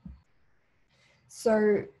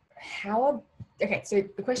 So okay, so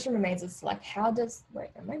the question remains is like, wait,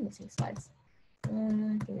 am I missing slides? Give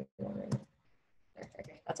me 1 minute.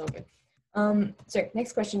 Okay, that's all good. So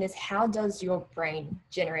next question is, how does your brain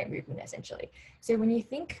generate movement essentially? So when you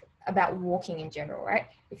think about walking in general, right?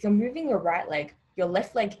 If you're moving your right leg, your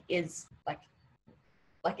left leg is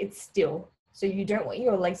like it's still. So you don't want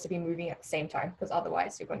your legs to be moving at the same time, because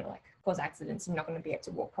otherwise you're going to like cause accidents and you're not going to be able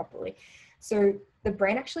to walk properly. So the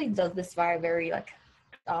brain actually does this via a very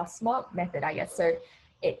smart method, I guess. So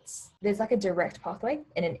there's like a direct pathway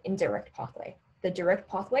and an indirect pathway. The direct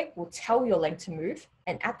pathway will tell your leg to move,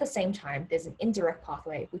 and at the same time, there's an indirect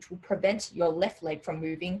pathway which will prevent your left leg from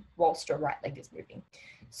moving whilst your right leg is moving.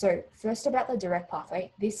 So first, about the direct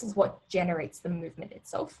pathway, this is what generates the movement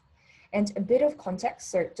itself. And a bit of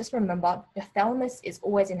context, so just remember, the thalamus is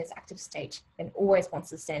always in its active state and always wants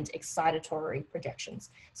to send excitatory projections.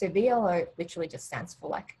 So VLO literally just stands for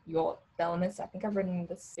like your thalamus. I think I've written in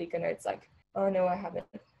the speaker notes like, oh no, I haven't.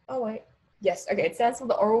 Oh wait. Yes, okay, it stands for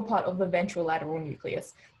the oral part of the ventrolateral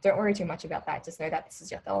nucleus. Don't worry too much about that, just know that this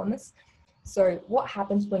is your thalamus. So what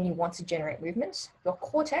happens when you want to generate movement? Your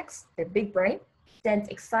cortex, the big brain, sends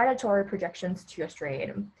excitatory projections to your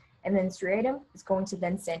striatum. And then striatum is going to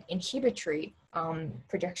then send inhibitory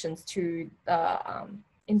projections to the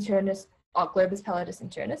internus, or globus pallidus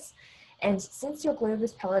internus. And since your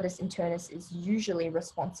globus pallidus internus is usually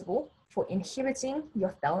responsible for inhibiting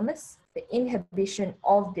your thalamus, the inhibition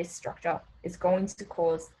of this structure is going to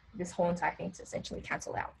cause this whole entire thing to essentially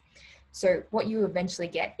cancel out. So what you eventually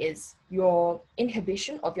get is your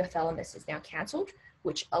inhibition of your thalamus is now cancelled,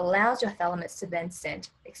 which allows your thalamus to then send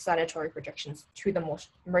excitatory projections to the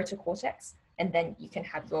motor cortex, and then you can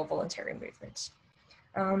have your voluntary movement.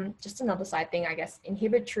 Just another side thing, I guess,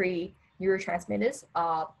 inhibitory neurotransmitters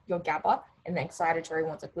are your GABA, and the excitatory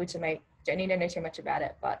ones are glutamate. Don't need to know too much about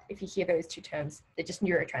it, but if you hear those 2 terms, they're just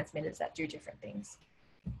neurotransmitters that do different things.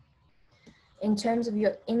 In terms of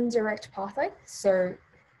your indirect pathway, so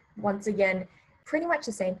once again, pretty much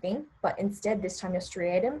the same thing, but instead this time your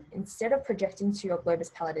striatum, instead of projecting to your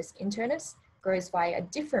globus pallidus internus, goes via a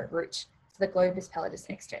different route to the globus pallidus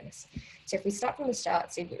externus. So if we start from the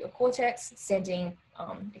start, so you've got your cortex sending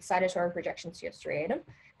excitatory projections to your striatum,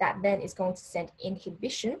 that then is going to send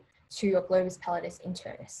inhibition to your globus pallidus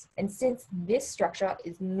internus. And since this structure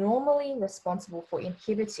is normally responsible for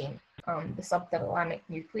inhibiting the subthalamic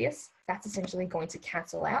nucleus, that's essentially going to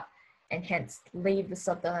cancel out and hence leave the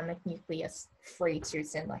subthalamic nucleus free to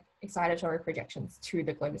send like excitatory projections to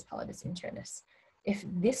the globus pallidus internus. If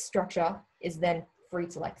this structure is then free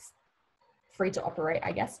to operate,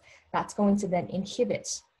 I guess, that's going to then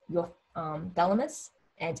inhibit your thalamus.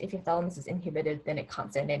 And if your thalamus is inhibited, then it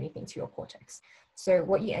can't send anything to your cortex. So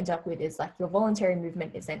what you end up with is like your voluntary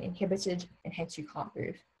movement is then inhibited and hence you can't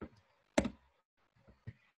move.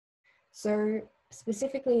 So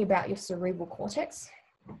specifically about your cerebral cortex,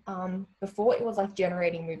 before it was like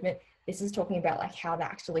generating movement, this is talking about like how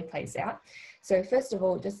that actually plays out. So first of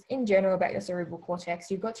all, just in general about your cerebral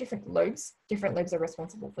cortex, you've got different lobes. Different lobes are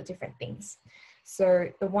responsible for different things. So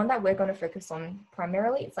the one that we're going to focus on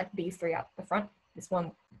primarily, it's like these 3 out the front. This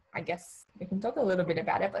one, I guess we can talk a little bit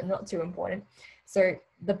about it, but not too important. So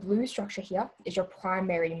the blue structure here is your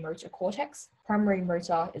primary motor cortex. Primary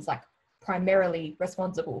motor is like primarily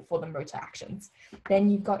responsible for the motor actions. Then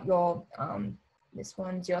you've got your, this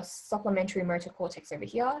one's your supplementary motor cortex over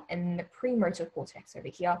here and the premotor cortex over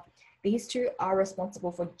here. These two are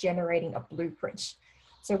responsible for generating a blueprint.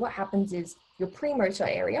 So what happens is your premotor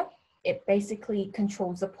area, it basically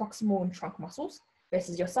controls the proximal and trunk muscles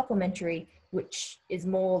versus your supplementary, which is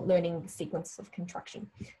more learning the sequence of contraction.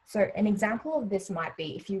 So an example of this might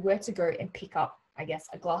be if you were to go and pick up, I guess,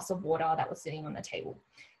 a glass of water that was sitting on the table.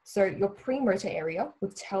 So your premotor area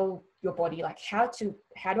would tell your body like how do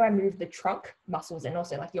I move the trunk muscles and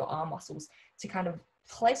also like your arm muscles to kind of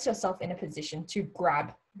place yourself in a position to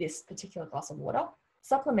grab this particular glass of water.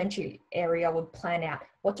 Supplementary area would plan out,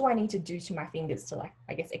 what do I need to do to my fingers to like,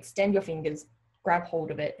 I guess, extend your fingers, grab hold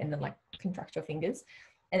of it and then like contract your fingers.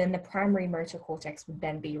 And then the primary motor cortex would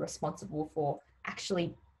then be responsible for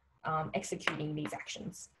actually executing these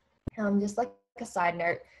actions. Just like a side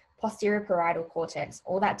note, posterior parietal cortex,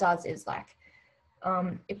 all that does is like,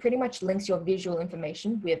 it pretty much links your visual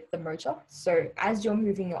information with the motor. So as you're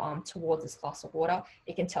moving your arm towards this glass of water,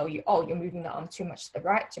 it can tell you, oh, you're moving the arm too much to the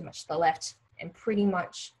right, too much to the left, and pretty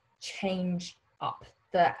much change up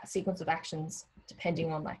the sequence of actions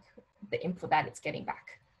depending on like the input that it's getting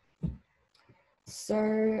back.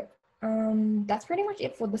 So that's pretty much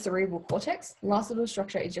it for the cerebral cortex. Last little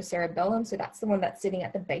structure is your cerebellum. So that's the one that's sitting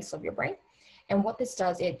at the base of your brain. And what this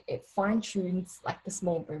does, it fine tunes like the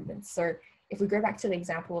small movements. So if we go back to the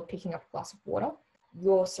example of picking up a glass of water,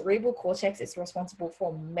 your cerebral cortex is responsible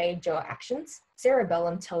for major actions.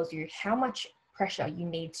 Cerebellum tells you how much pressure you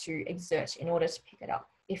need to exert in order to pick it up.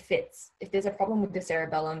 If there's a problem with the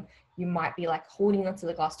cerebellum, you might be like holding onto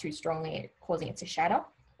the glass too strongly, causing it to shatter,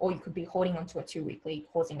 or you could be holding onto it too weakly,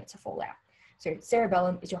 causing it to fall out. So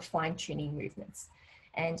cerebellum is your fine-tuning movements.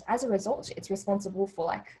 And as a result, it's responsible for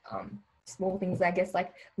like small things, I guess,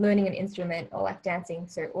 like learning an instrument or like dancing.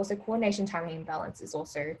 So also coordination, timing, and balance is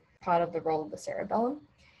also part of the role of the cerebellum.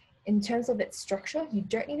 In terms of its structure, you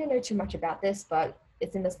don't need to know too much about this, but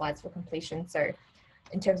it's in the slides for completion. So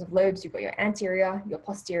in terms of lobes, you've got your anterior, your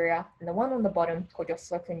posterior, and the one on the bottom called your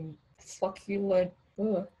flocculonodular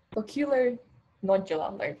lobe.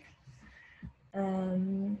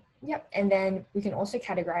 Yep, and then we can also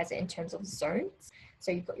categorize it in terms of zones.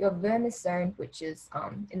 So you've got your vermis zone, which is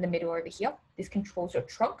in the middle over here. This controls your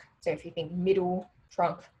trunk. So if you think middle,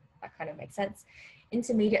 trunk, that kind of makes sense.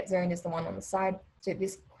 Intermediate zone is the one on the side. So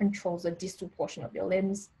this controls the distal portion of your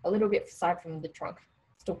limbs, a little bit aside from the trunk.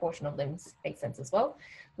 Distal portion of limbs makes sense as well.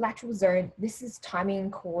 Lateral zone, this is timing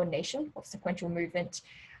and coordination of sequential movement.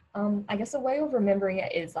 I guess a way of remembering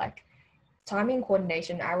it is like timing and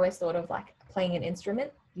coordination. I always thought of like playing an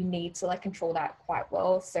instrument. You need to like control that quite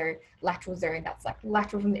well. So lateral zone, that's like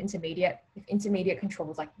lateral from the intermediate. If intermediate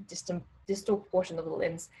controls like distal portion of the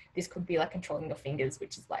limbs, this could be like controlling your fingers,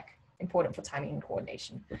 which is like important for timing and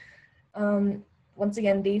coordination. Once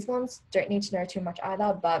again, these ones don't need to know too much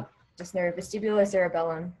either, but just know vestibular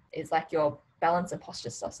cerebellum is like your balance and posture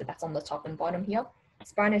stuff. So that's on the top and bottom here.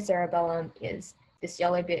 Spinocerebellum is this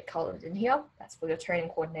yellow bit colored in here. That's for your tone and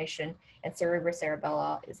coordination. And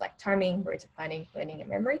cerebrocerebellar is like timing, motor planning, learning, and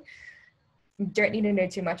memory. You don't need to know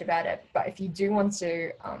too much about it, but if you do want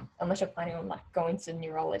to, unless you're planning on like going to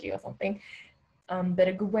neurology or something, but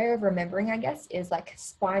a good way of remembering, I guess, is like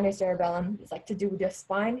spinocerebellum is like to do with your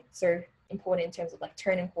spine. So important in terms of like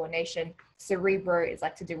tone and coordination. Cerebro is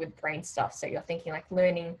like to do with brain stuff. So you're thinking like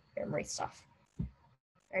learning, memory stuff.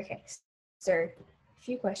 Okay, so a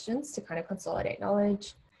few questions to kind of consolidate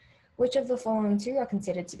knowledge. Which of the following two are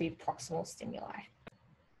considered to be proximal stimuli?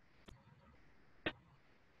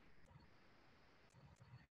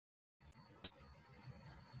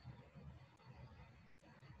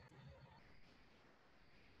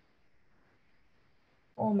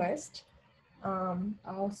 Almost.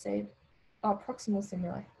 I'll say proximal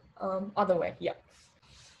stimuli. Other way, yeah.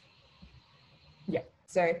 Yeah,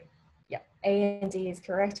 so yeah, A and D is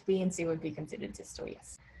correct. B and C would be considered distal,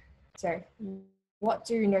 yes. So what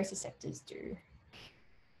do nociceptors do?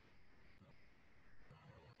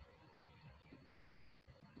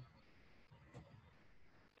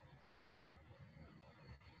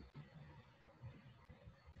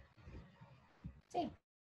 See,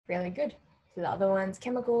 really good. So the other ones,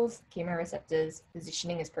 chemicals, chemoreceptors,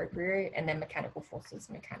 positioning is proprio, and then mechanical forces,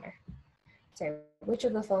 mechano. So which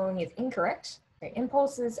of the following is incorrect? So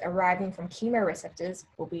impulses arriving from chemoreceptors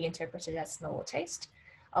will be interpreted as smell or taste.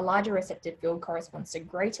 A larger receptive field corresponds to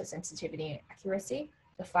greater sensitivity and accuracy.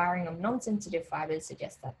 The firing of non-sensitive fibers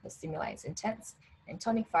suggests that the stimuli is intense, and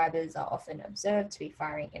tonic fibers are often observed to be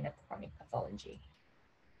firing in a chronic pathology.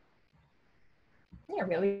 Yeah,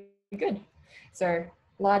 really good. So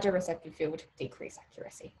larger receptive field, decreased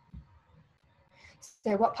accuracy.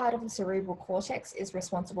 So what part of the cerebral cortex is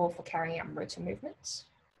responsible for carrying out motor movements?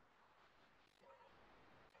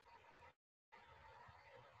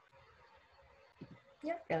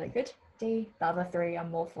 Yeah, really good. D, the other three are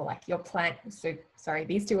more for like your plant. So sorry,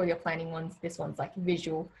 these two are your planning ones. This one's like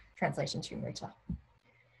visual translation to motor.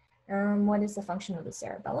 What is the function of the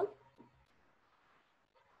cerebellum?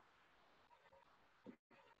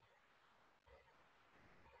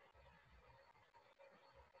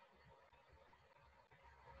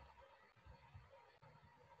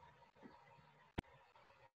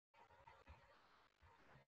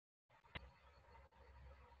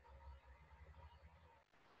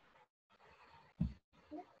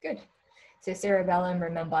 Good. So cerebellum,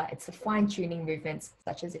 remember, it's the fine-tuning movements,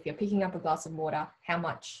 such as if you're picking up a glass of water, how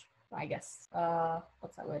much, I guess,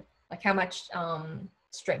 what's that word? Like how much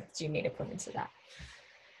strength do you need to put into that?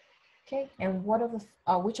 Okay, and what of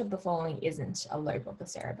the, which of the following isn't a lobe of the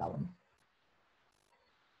cerebellum?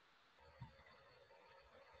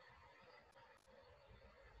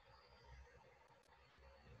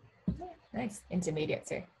 Yeah, nice, intermediate.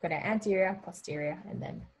 So got our anterior, posterior, and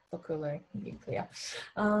then oculonuclear.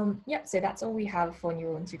 Yeah, so that's all we have for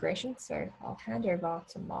neural integration. So I'll hand over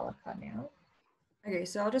to Malika now. Okay,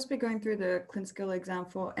 so I'll just be going through the clinical exam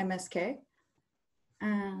for MSK.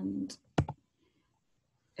 And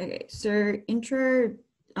okay, so intro,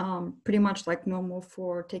 pretty much like normal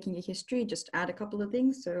for taking a history, just add a couple of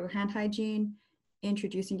things. So hand hygiene,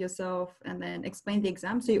 introducing yourself, and then explain the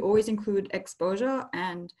exam. So you always include exposure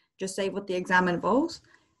and just say what the exam involves,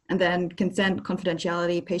 and then consent,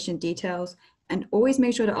 confidentiality, patient details, and always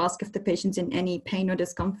make sure to ask if the patient's in any pain or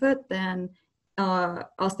discomfort, then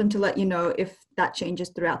ask them to let you know if that changes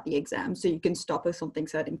throughout the exam, so you can stop if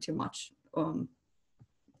something's hurting too much.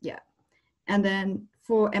 Yeah. And then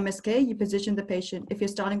for MSK, you position the patient, if you're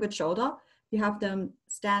starting with shoulder, you have them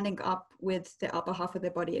standing up with the upper half of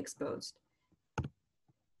their body exposed.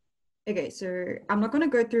 Okay, so I'm not going to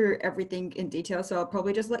go through everything in detail, so I'll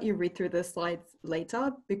probably just let you read through the slides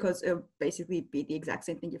later because it'll basically be the exact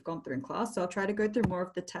same thing you've gone through in class. So I'll try to go through more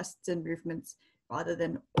of the tests and movements rather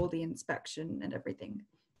than all the inspection and everything.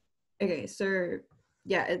 Okay, so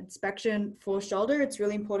yeah, inspection for shoulder, it's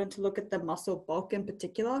really important to look at the muscle bulk in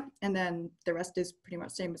particular, and then the rest is pretty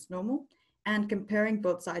much same as normal. And comparing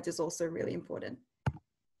both sides is also really important.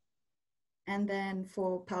 And then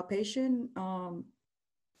for palpation,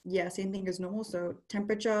 yeah, same thing as normal. So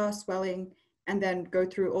temperature, swelling, and then go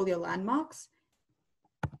through all your landmarks.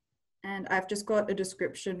 And I've just got a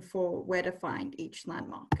description for where to find each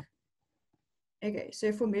landmark. Okay,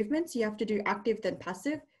 so for movements, you have to do active then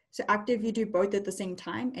passive. So active, you do both at the same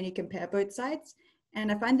time and you compare both sides.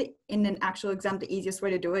 And I find that in an actual exam, the easiest way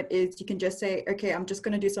to do it is you can just say, okay, I'm just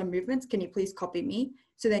going to do some movements. Can you please copy me?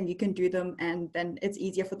 So then you can do them and then it's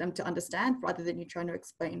easier for them to understand rather than you trying to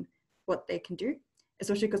explain what they can do,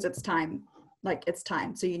 especially because it's time, it's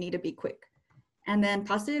time. So you need to be quick. And then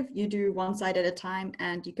passive, you do one side at a time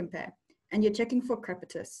and you compare. And you're checking for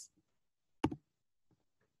crepitus.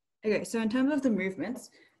 Okay, so in terms of the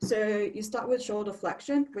movements, so you start with shoulder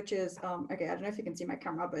flexion, which is, okay, I don't know if you can see my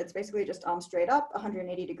camera, but it's basically just arm straight up,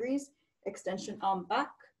 180 degrees, extension arm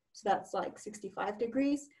back, so that's like 65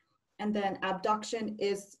 degrees, and then abduction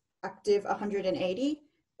is active 180,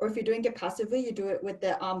 or if you're doing it passively, you do it with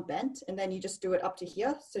the arm bent, and then you just do it up to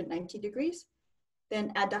here, so 90 degrees.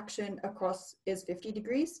 Then adduction across is 50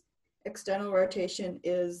 degrees, external rotation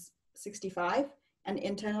is 65, and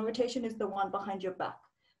internal rotation is the one behind your back,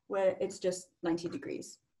 where it's just 90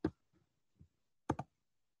 degrees.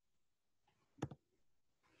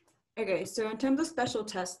 Okay, so in terms of special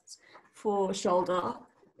tests for shoulder,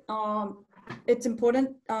 it's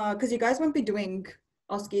important because you guys won't be doing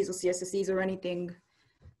OSCEs or CSSEs or anything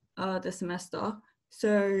this semester.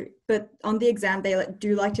 So, but on the exam, they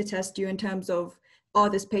do like to test you in terms of, oh,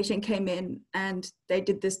 this patient came in and they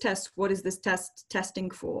did this test. What is this test testing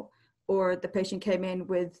for? Or the patient came in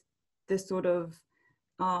with this sort of,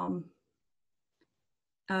 and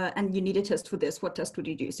you need a test for this. What test would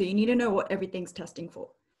you do? So you need to know what everything's testing for.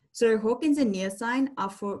 So Hawkins and Neer sign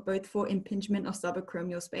are both for impingement of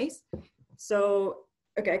subacromial space. So,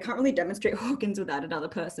 okay, I can't really demonstrate Hawkins without another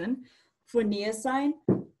person. For Neer sign,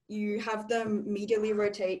 you have them medially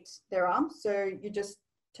rotate their arm. So you just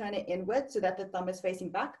turn it inward so that the thumb is facing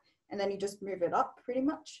back, and then you just move it up pretty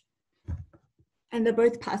much. And they're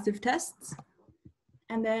both passive tests.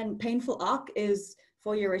 And then painful arc is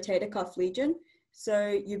for your rotator cuff lesion. So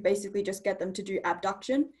you basically just get them to do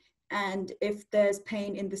abduction. And if there's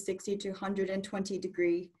pain in the 60 to 120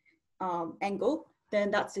 degree angle,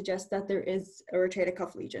 then that suggests that there is a rotator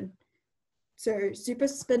cuff lesion. So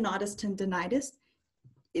supraspinatus tendinitis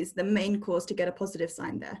is the main cause to get a positive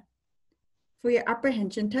sign there. For your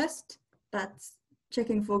apprehension test, that's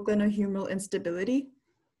checking for glenohumeral instability.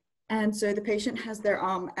 And so the patient has their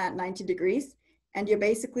arm at 90 degrees and you're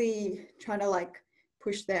basically trying to like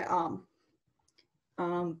push their arm.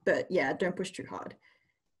 But yeah, don't push too hard.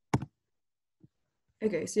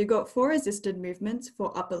 Okay, so you've got 4 resisted movements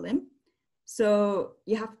for upper limb. So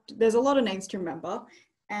there's a lot of names to remember.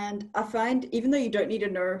 And I find even though you don't need to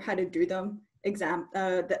know how to do them,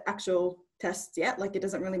 the actual tests yet, like it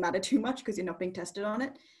doesn't really matter too much because you're not being tested on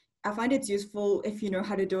it. I find it's useful if you know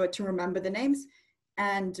how to do it to remember the names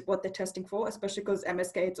and what they're testing for, especially because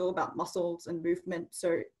MSK, it's all about muscles and movement.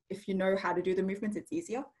 So if you know how to do the movements, it's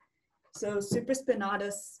easier. So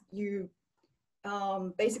supraspinatus, you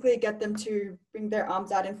basically get them to bring their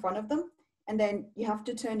arms out in front of them. And then you have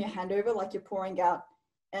to turn your hand over like you're pouring out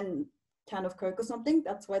a can of Coke or something.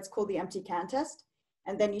 That's why it's called the empty can test.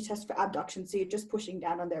 And then you test for abduction. So you're just pushing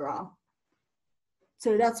down on their arm.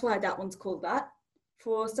 So that's why that one's called that.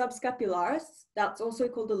 For subscapularis, that's also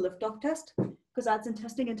called the lift-off test because that's in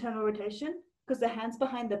testing internal rotation because their hand's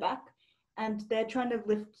behind the back and they're trying to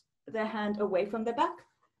lift their hand away from their back.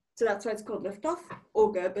 So that's why it's called lift-off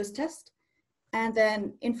or Gerber's test. And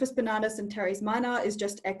then infraspinatus and teres minor is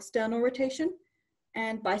just external rotation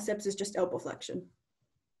and biceps is just elbow flexion.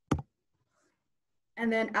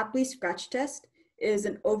 And then Apley scratch test is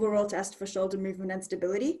an overall test for shoulder movement and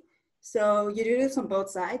stability. So you do this on both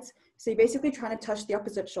sides. So you're basically trying to touch the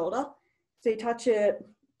opposite shoulder. So you touch it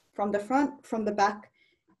from the front, from the back,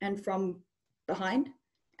 and from behind.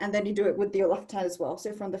 And then you do it with your left hand as well.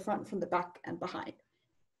 So from the front, from the back, and behind.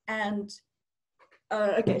 And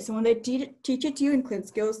okay, so when they teach it to you in clin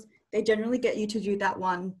skills, they generally get you to do that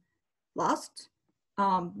one last.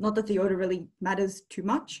 Not that the order really matters too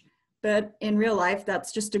much, but in real life,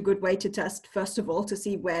 that's just a good way to test, first of all, to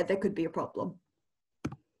see where there could be a problem.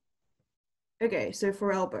 Okay, so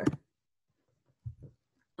for elbow.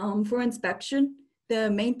 For inspection, the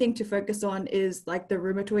main thing to focus on is like the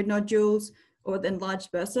rheumatoid nodules or the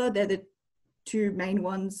enlarged bursa. They're the 2 main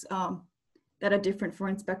ones that are different for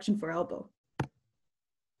inspection for elbow.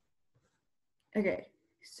 Okay,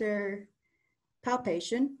 so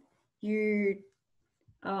palpation, you've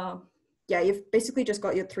basically just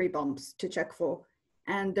got your 3 bumps to check for.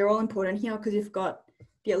 And they're all important here because you've got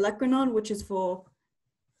the olecranon, which is for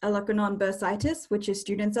olecranon bursitis, which is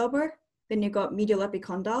student's elbow. Then you've got medial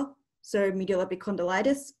epicondyle, so medial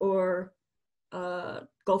epicondylitis or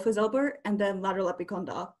golfer's elbow, and then lateral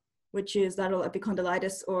epicondyle, which is lateral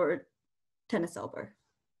epicondylitis or tennis elbow.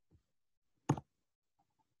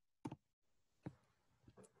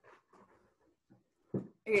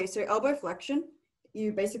 Okay, so elbow flexion,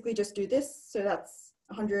 you basically just do this. So that's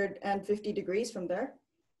 150 degrees from there.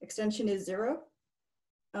 Extension is 0.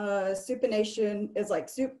 Supination is like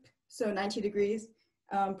soup, so 90 degrees.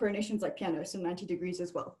 Pronation is like piano, so 90 degrees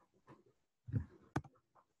as well.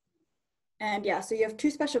 And yeah, so you have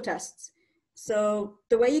 2 special tests. So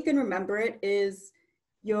the way you can remember it is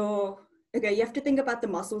you have to think about the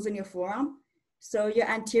muscles in your forearm. So your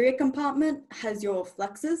anterior compartment has your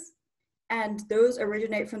flexors, and those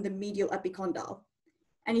originate from the medial epicondyle.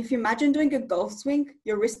 And if you imagine doing a golf swing,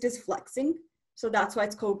 your wrist is flexing. So that's why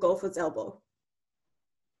it's called golfer's elbow.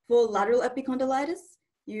 For lateral epicondylitis,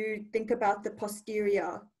 you think about the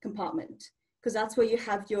posterior compartment because that's where you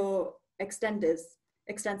have your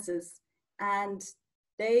extensors, and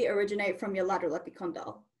they originate from your lateral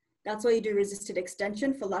epicondyle. That's why you do resisted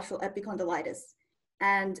extension for lateral epicondylitis.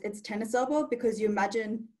 And it's tennis elbow because you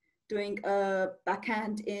imagine doing a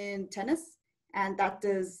backhand in tennis, and that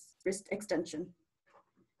does wrist extension.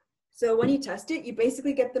 So when you test it, you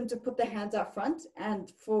basically get them to put their hands out front,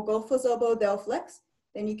 and for golfer's elbow, they'll flex.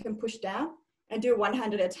 Then you can push down and do 1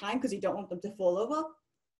 hand at a time because you don't want them to fall over.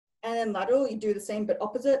 And then lateral, you do the same but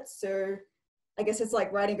opposite. So I guess it's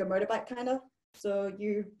like riding a motorbike kind of. So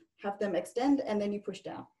you have them extend and then you push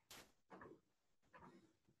down.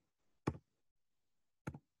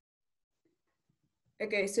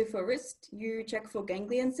 Okay, so for wrist, you check for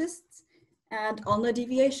ganglion cysts and ulnar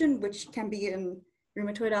deviation, which can be in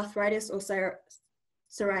rheumatoid arthritis or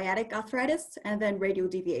psoriatic arthritis, and then radial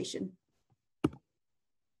deviation.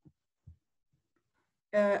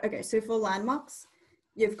 Okay, so for landmarks,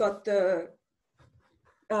 you've got the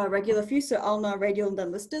regular few, so ulnar, radial, and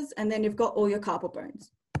then listers, and then you've got all your carpal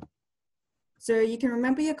bones. So you can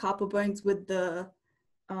remember your carpal bones with the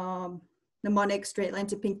mnemonic, straight line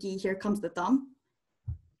to pinky, here comes the thumb.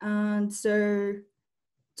 And so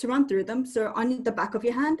to run through them, so on the back of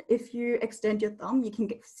your hand, if you extend your thumb, you can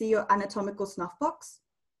see your anatomical snuff box.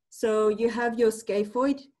 So you have your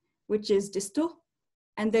scaphoid, which is distal,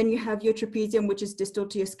 And then you have your trapezium, which is distal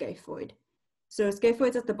to your scaphoid. So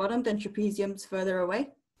scaphoid's at the bottom, then trapezium's further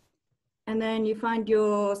away. And then you find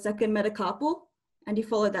your second metacarpal and you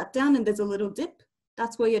follow that down and there's a little dip.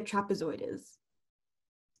 That's where your trapezoid is.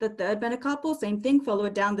 The third metacarpal, same thing, follow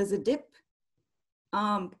it down, there's a dip.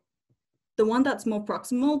 The one that's more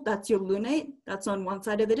proximal, that's your lunate, that's on one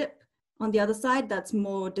side of the dip. On the other side, that's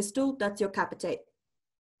more distal, that's your capitate.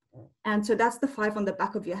 And so that's the 5 on the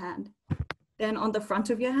back of your hand. Then on the front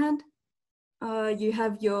of your hand, you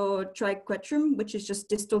have your triquetrum, which is just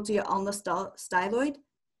distal to your ulnar styloid.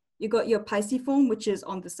 You got your pisiform, which is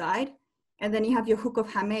on the side. And then you have your hook of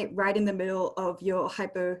hamate right in the middle of your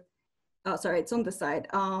it's on the side.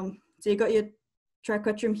 So you got your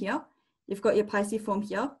triquetrum here. You've got your pisiform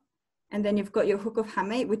here. And then you've got your hook of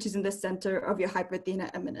hamate, which is in the center of your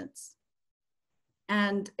hypothenar eminence.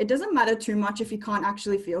 And it doesn't matter too much if you can't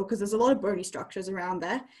actually feel, because there's a lot of bony structures around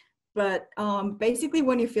there. But basically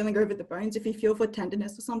when you're feeling over the bones, if you feel for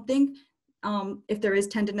tenderness or something, if there is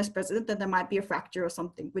tenderness present, then there might be a fracture or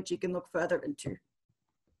something, which you can look further into.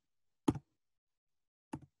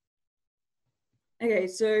 Okay,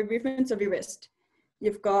 so movements of your wrist.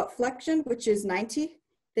 You've got flexion, which is 90.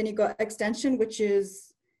 Then you've got extension, which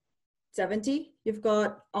is 70. You've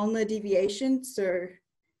got ulnar deviation, so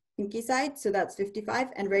pinky side, so that's 55.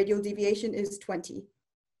 And radial deviation is 20.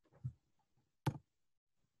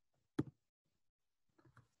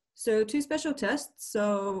 So 2 special tests,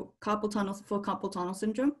 so carpal tunnel for carpal tunnel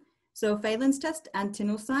syndrome. So Phelan's test and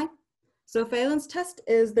Tinel sign. So Phelan's test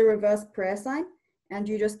is the reverse prayer sign, and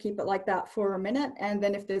you just keep it like that for a minute. And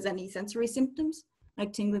then if there's any sensory symptoms,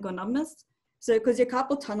 like tingling or numbness. So because your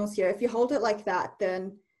carpal tunnel's here, if you hold it like that,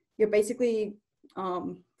 then you're basically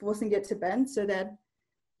forcing it to bend, so that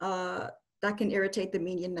that can irritate the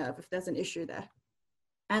median nerve if there's an issue there.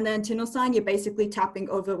 And then Tinel sign, you're basically tapping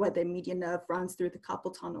over where the median nerve runs through the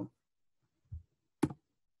carpal tunnel.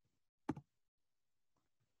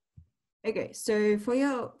 Okay, so for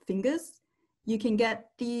your fingers, you can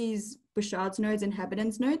get these Bouchard's nodes and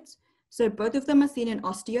Heberdin's nodes. So both of them are seen in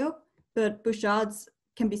osteo, but Bouchard's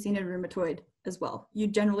can be seen in rheumatoid as well. You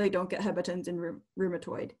generally don't get Heberdin's in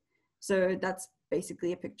rheumatoid. So that's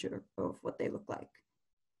basically a picture of what they look like.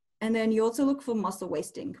 And then you also look for muscle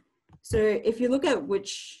wasting. So if you look at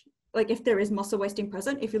which, like if there is muscle wasting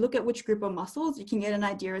present, if you look at which group of muscles, you can get an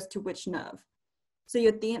idea as to which nerve. So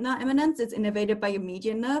your thenar eminence is innervated by your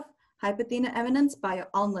median nerve, hypothenar eminence by your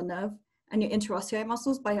ulnar nerve, and your interossei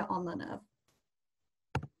muscles by your ulnar nerve.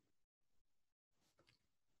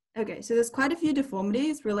 Okay, so there's quite a few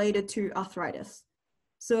deformities related to arthritis.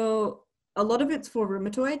 So a lot of it's for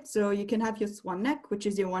rheumatoid. So you can have your swan neck, which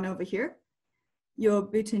is your one over here, your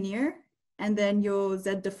boutonniere, and then your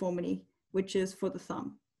Z deformity, which is for the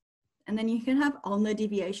thumb. And then you can have ulnar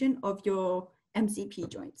deviation of your MCP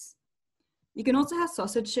joints. You can also have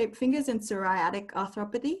sausage-shaped fingers in psoriatic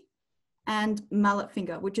arthropathy, and mallet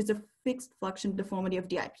finger, which is a fixed flexion deformity of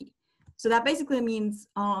DIP. So that basically means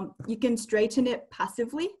you can straighten it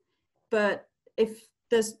passively, but if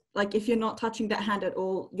you're not touching that hand at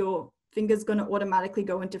all, your finger's gonna automatically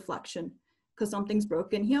go into flexion because something's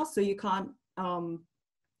broken here, so you can't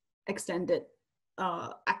extend it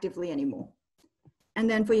actively anymore. And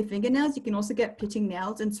then for your fingernails, you can also get pitting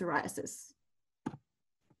nails and psoriasis.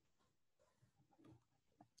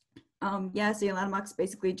 Yeah, so your landmark's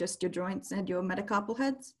basically just your joints and your metacarpal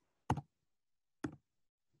heads.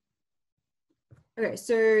 Okay,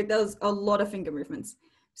 so there's a lot of finger movements.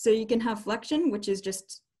 So you can have flexion, which is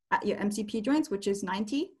just at your MCP joints, which is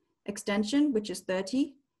 90, extension, which is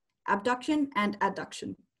 30, abduction and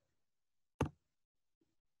adduction.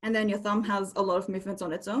 And then your thumb has a lot of movements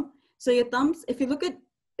on its own. So your thumbs, if you look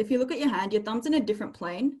at your hand, your thumb's in a different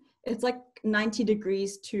plane. It's like 90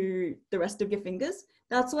 degrees to the rest of your fingers.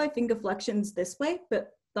 That's why finger flexion's this way,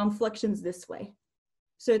 but thumb flexion's this way.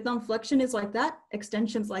 So thumb flexion is like that,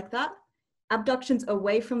 extension's like that, abduction's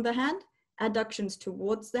away from the hand, adduction's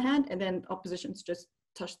towards the hand, and then oppositions just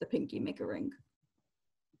touch the pinky, make a ring.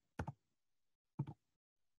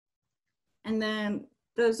 And then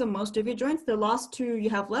those are most of your joints. The last two you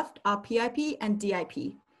have left are PIP and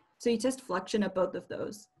DIP. So you test flexion at both of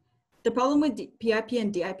those. The problem with PIP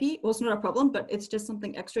and DIP, well, it's not a problem, but it's just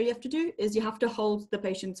something extra you have to do, is you have to hold the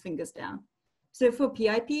patient's fingers down. So for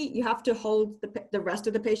PIP, you have to hold the rest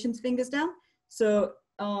of the patient's fingers down. So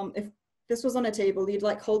if this was on a table, you'd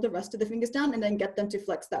like hold the rest of the fingers down and then get them to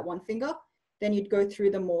flex that one finger. Then you'd go through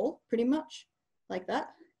them all pretty much like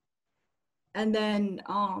that. And then,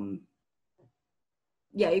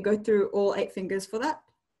 yeah, you go through all 8 fingers for that.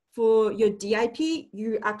 For your DIP,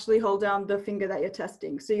 you actually hold down the finger that you're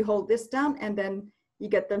testing. So you hold this down and then you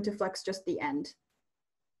get them to flex just the end.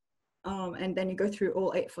 and then you go through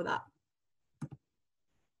all 8 for that.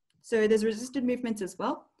 So there's resisted movements as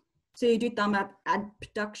well. So you do thumb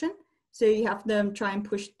abduction. So you have them try and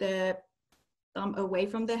push their thumb away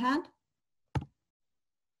from their hand.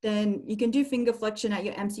 Then you can do finger flexion at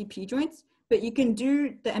your MCP joints, but you can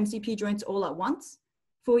do the MCP joints all at once.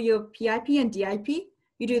 For your PIP and DIP,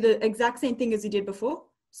 you do the exact same thing as you did before.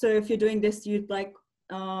 So if you're doing this, you'd like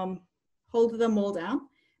hold them all down,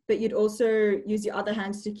 but you'd also use your other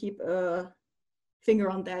hands to keep a finger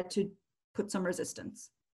on there to put some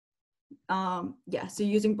resistance. Yeah, so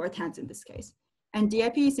using both hands in this case. And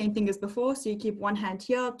DIP, same thing as before. So you keep one hand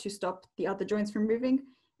here to stop the other joints from moving,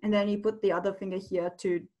 and then you put the other finger here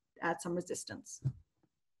to add some resistance.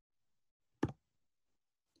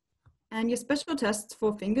 And your special tests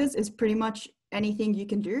for fingers is pretty much anything you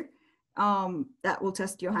can do that will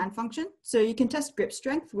test your hand function. So you can test grip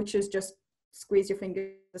strength, which is just squeeze your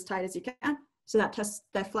fingers as tight as you can. So that tests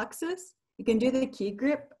their flexors. You can do the key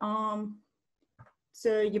grip.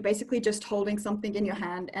 So you're basically just holding something in your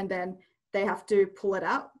hand and then they have to pull it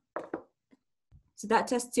out. So that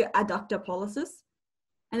tests your adductor pollicis.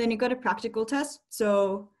 And then you've got a practical test.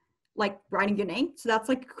 So like writing your name. So that's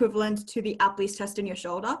like equivalent to the Apley's test in your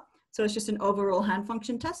shoulder. So it's just an overall hand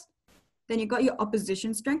function test. Then you got your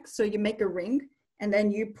opposition strength. So you make a ring and then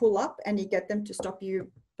you pull up and you get them to stop you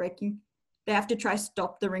breaking. They have to try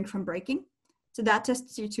stop the ring from breaking. So that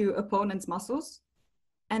tests you to opponent's muscles.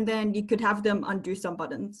 And then you could have them undo some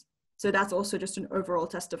buttons. So that's also just an overall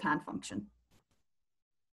test of hand function.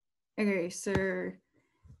 Okay, so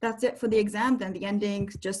that's it for the exam. Then the ending,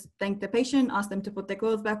 just thank the patient, ask them to put their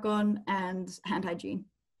clothes back on, and hand hygiene.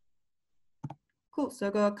 Cool, so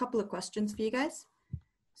I've got a couple of questions for you guys.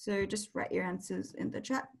 So just write your answers in the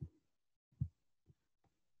chat.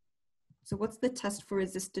 So what's the test for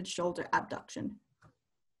resisted shoulder abduction?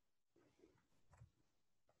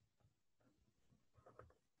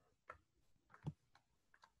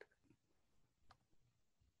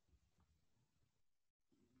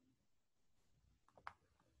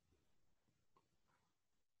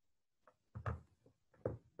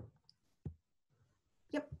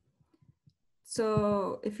 Yep.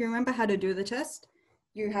 So if you remember how to do the test,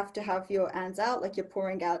 you have to have your hands out like you're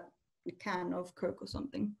pouring out a can of Coke or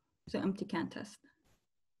something. So empty can test.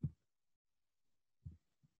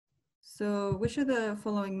 So which of the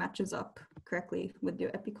following matches up correctly with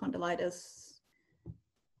your epicondylitis,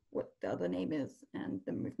 what the other name is, and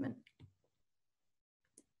the movement?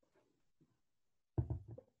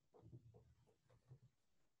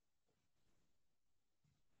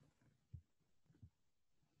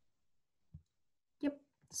 Yep,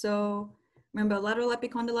 so remember lateral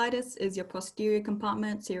epicondylitis is your posterior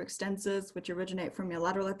compartment, so your extensors, which originate from your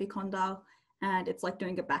lateral epicondyle, and it's like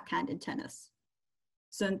doing a backhand in tennis.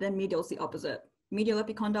 So then medial is the opposite. Medial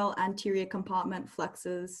epicondyle, anterior compartment,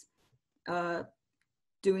 flexors,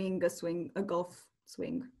 doing a swing, a golf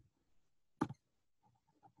swing.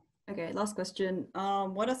 Okay, last question.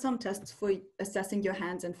 What are some tests for assessing your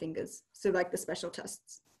hands and fingers? So like the special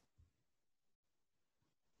tests.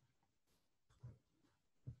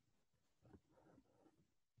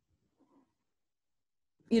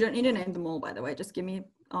 You don't need to name them all, by the way. Just give me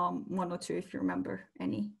 1 or 2 if you remember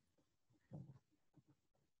any.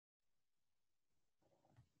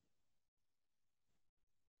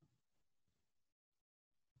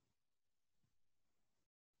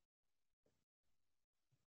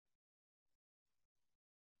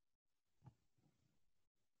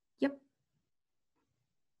 Yep.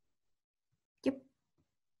 Yep.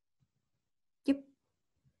 Yep.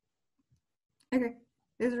 Okay,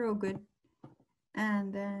 those are all good.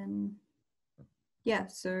 And then, yeah,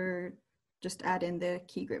 so just add in the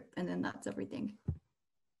key grip and then that's everything.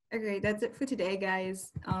 Okay, that's it for today,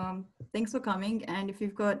 guys. Thanks for coming. And if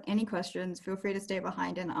you've got any questions, feel free to stay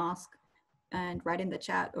behind and ask and write in the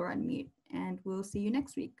chat or unmute. And we'll see you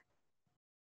next week.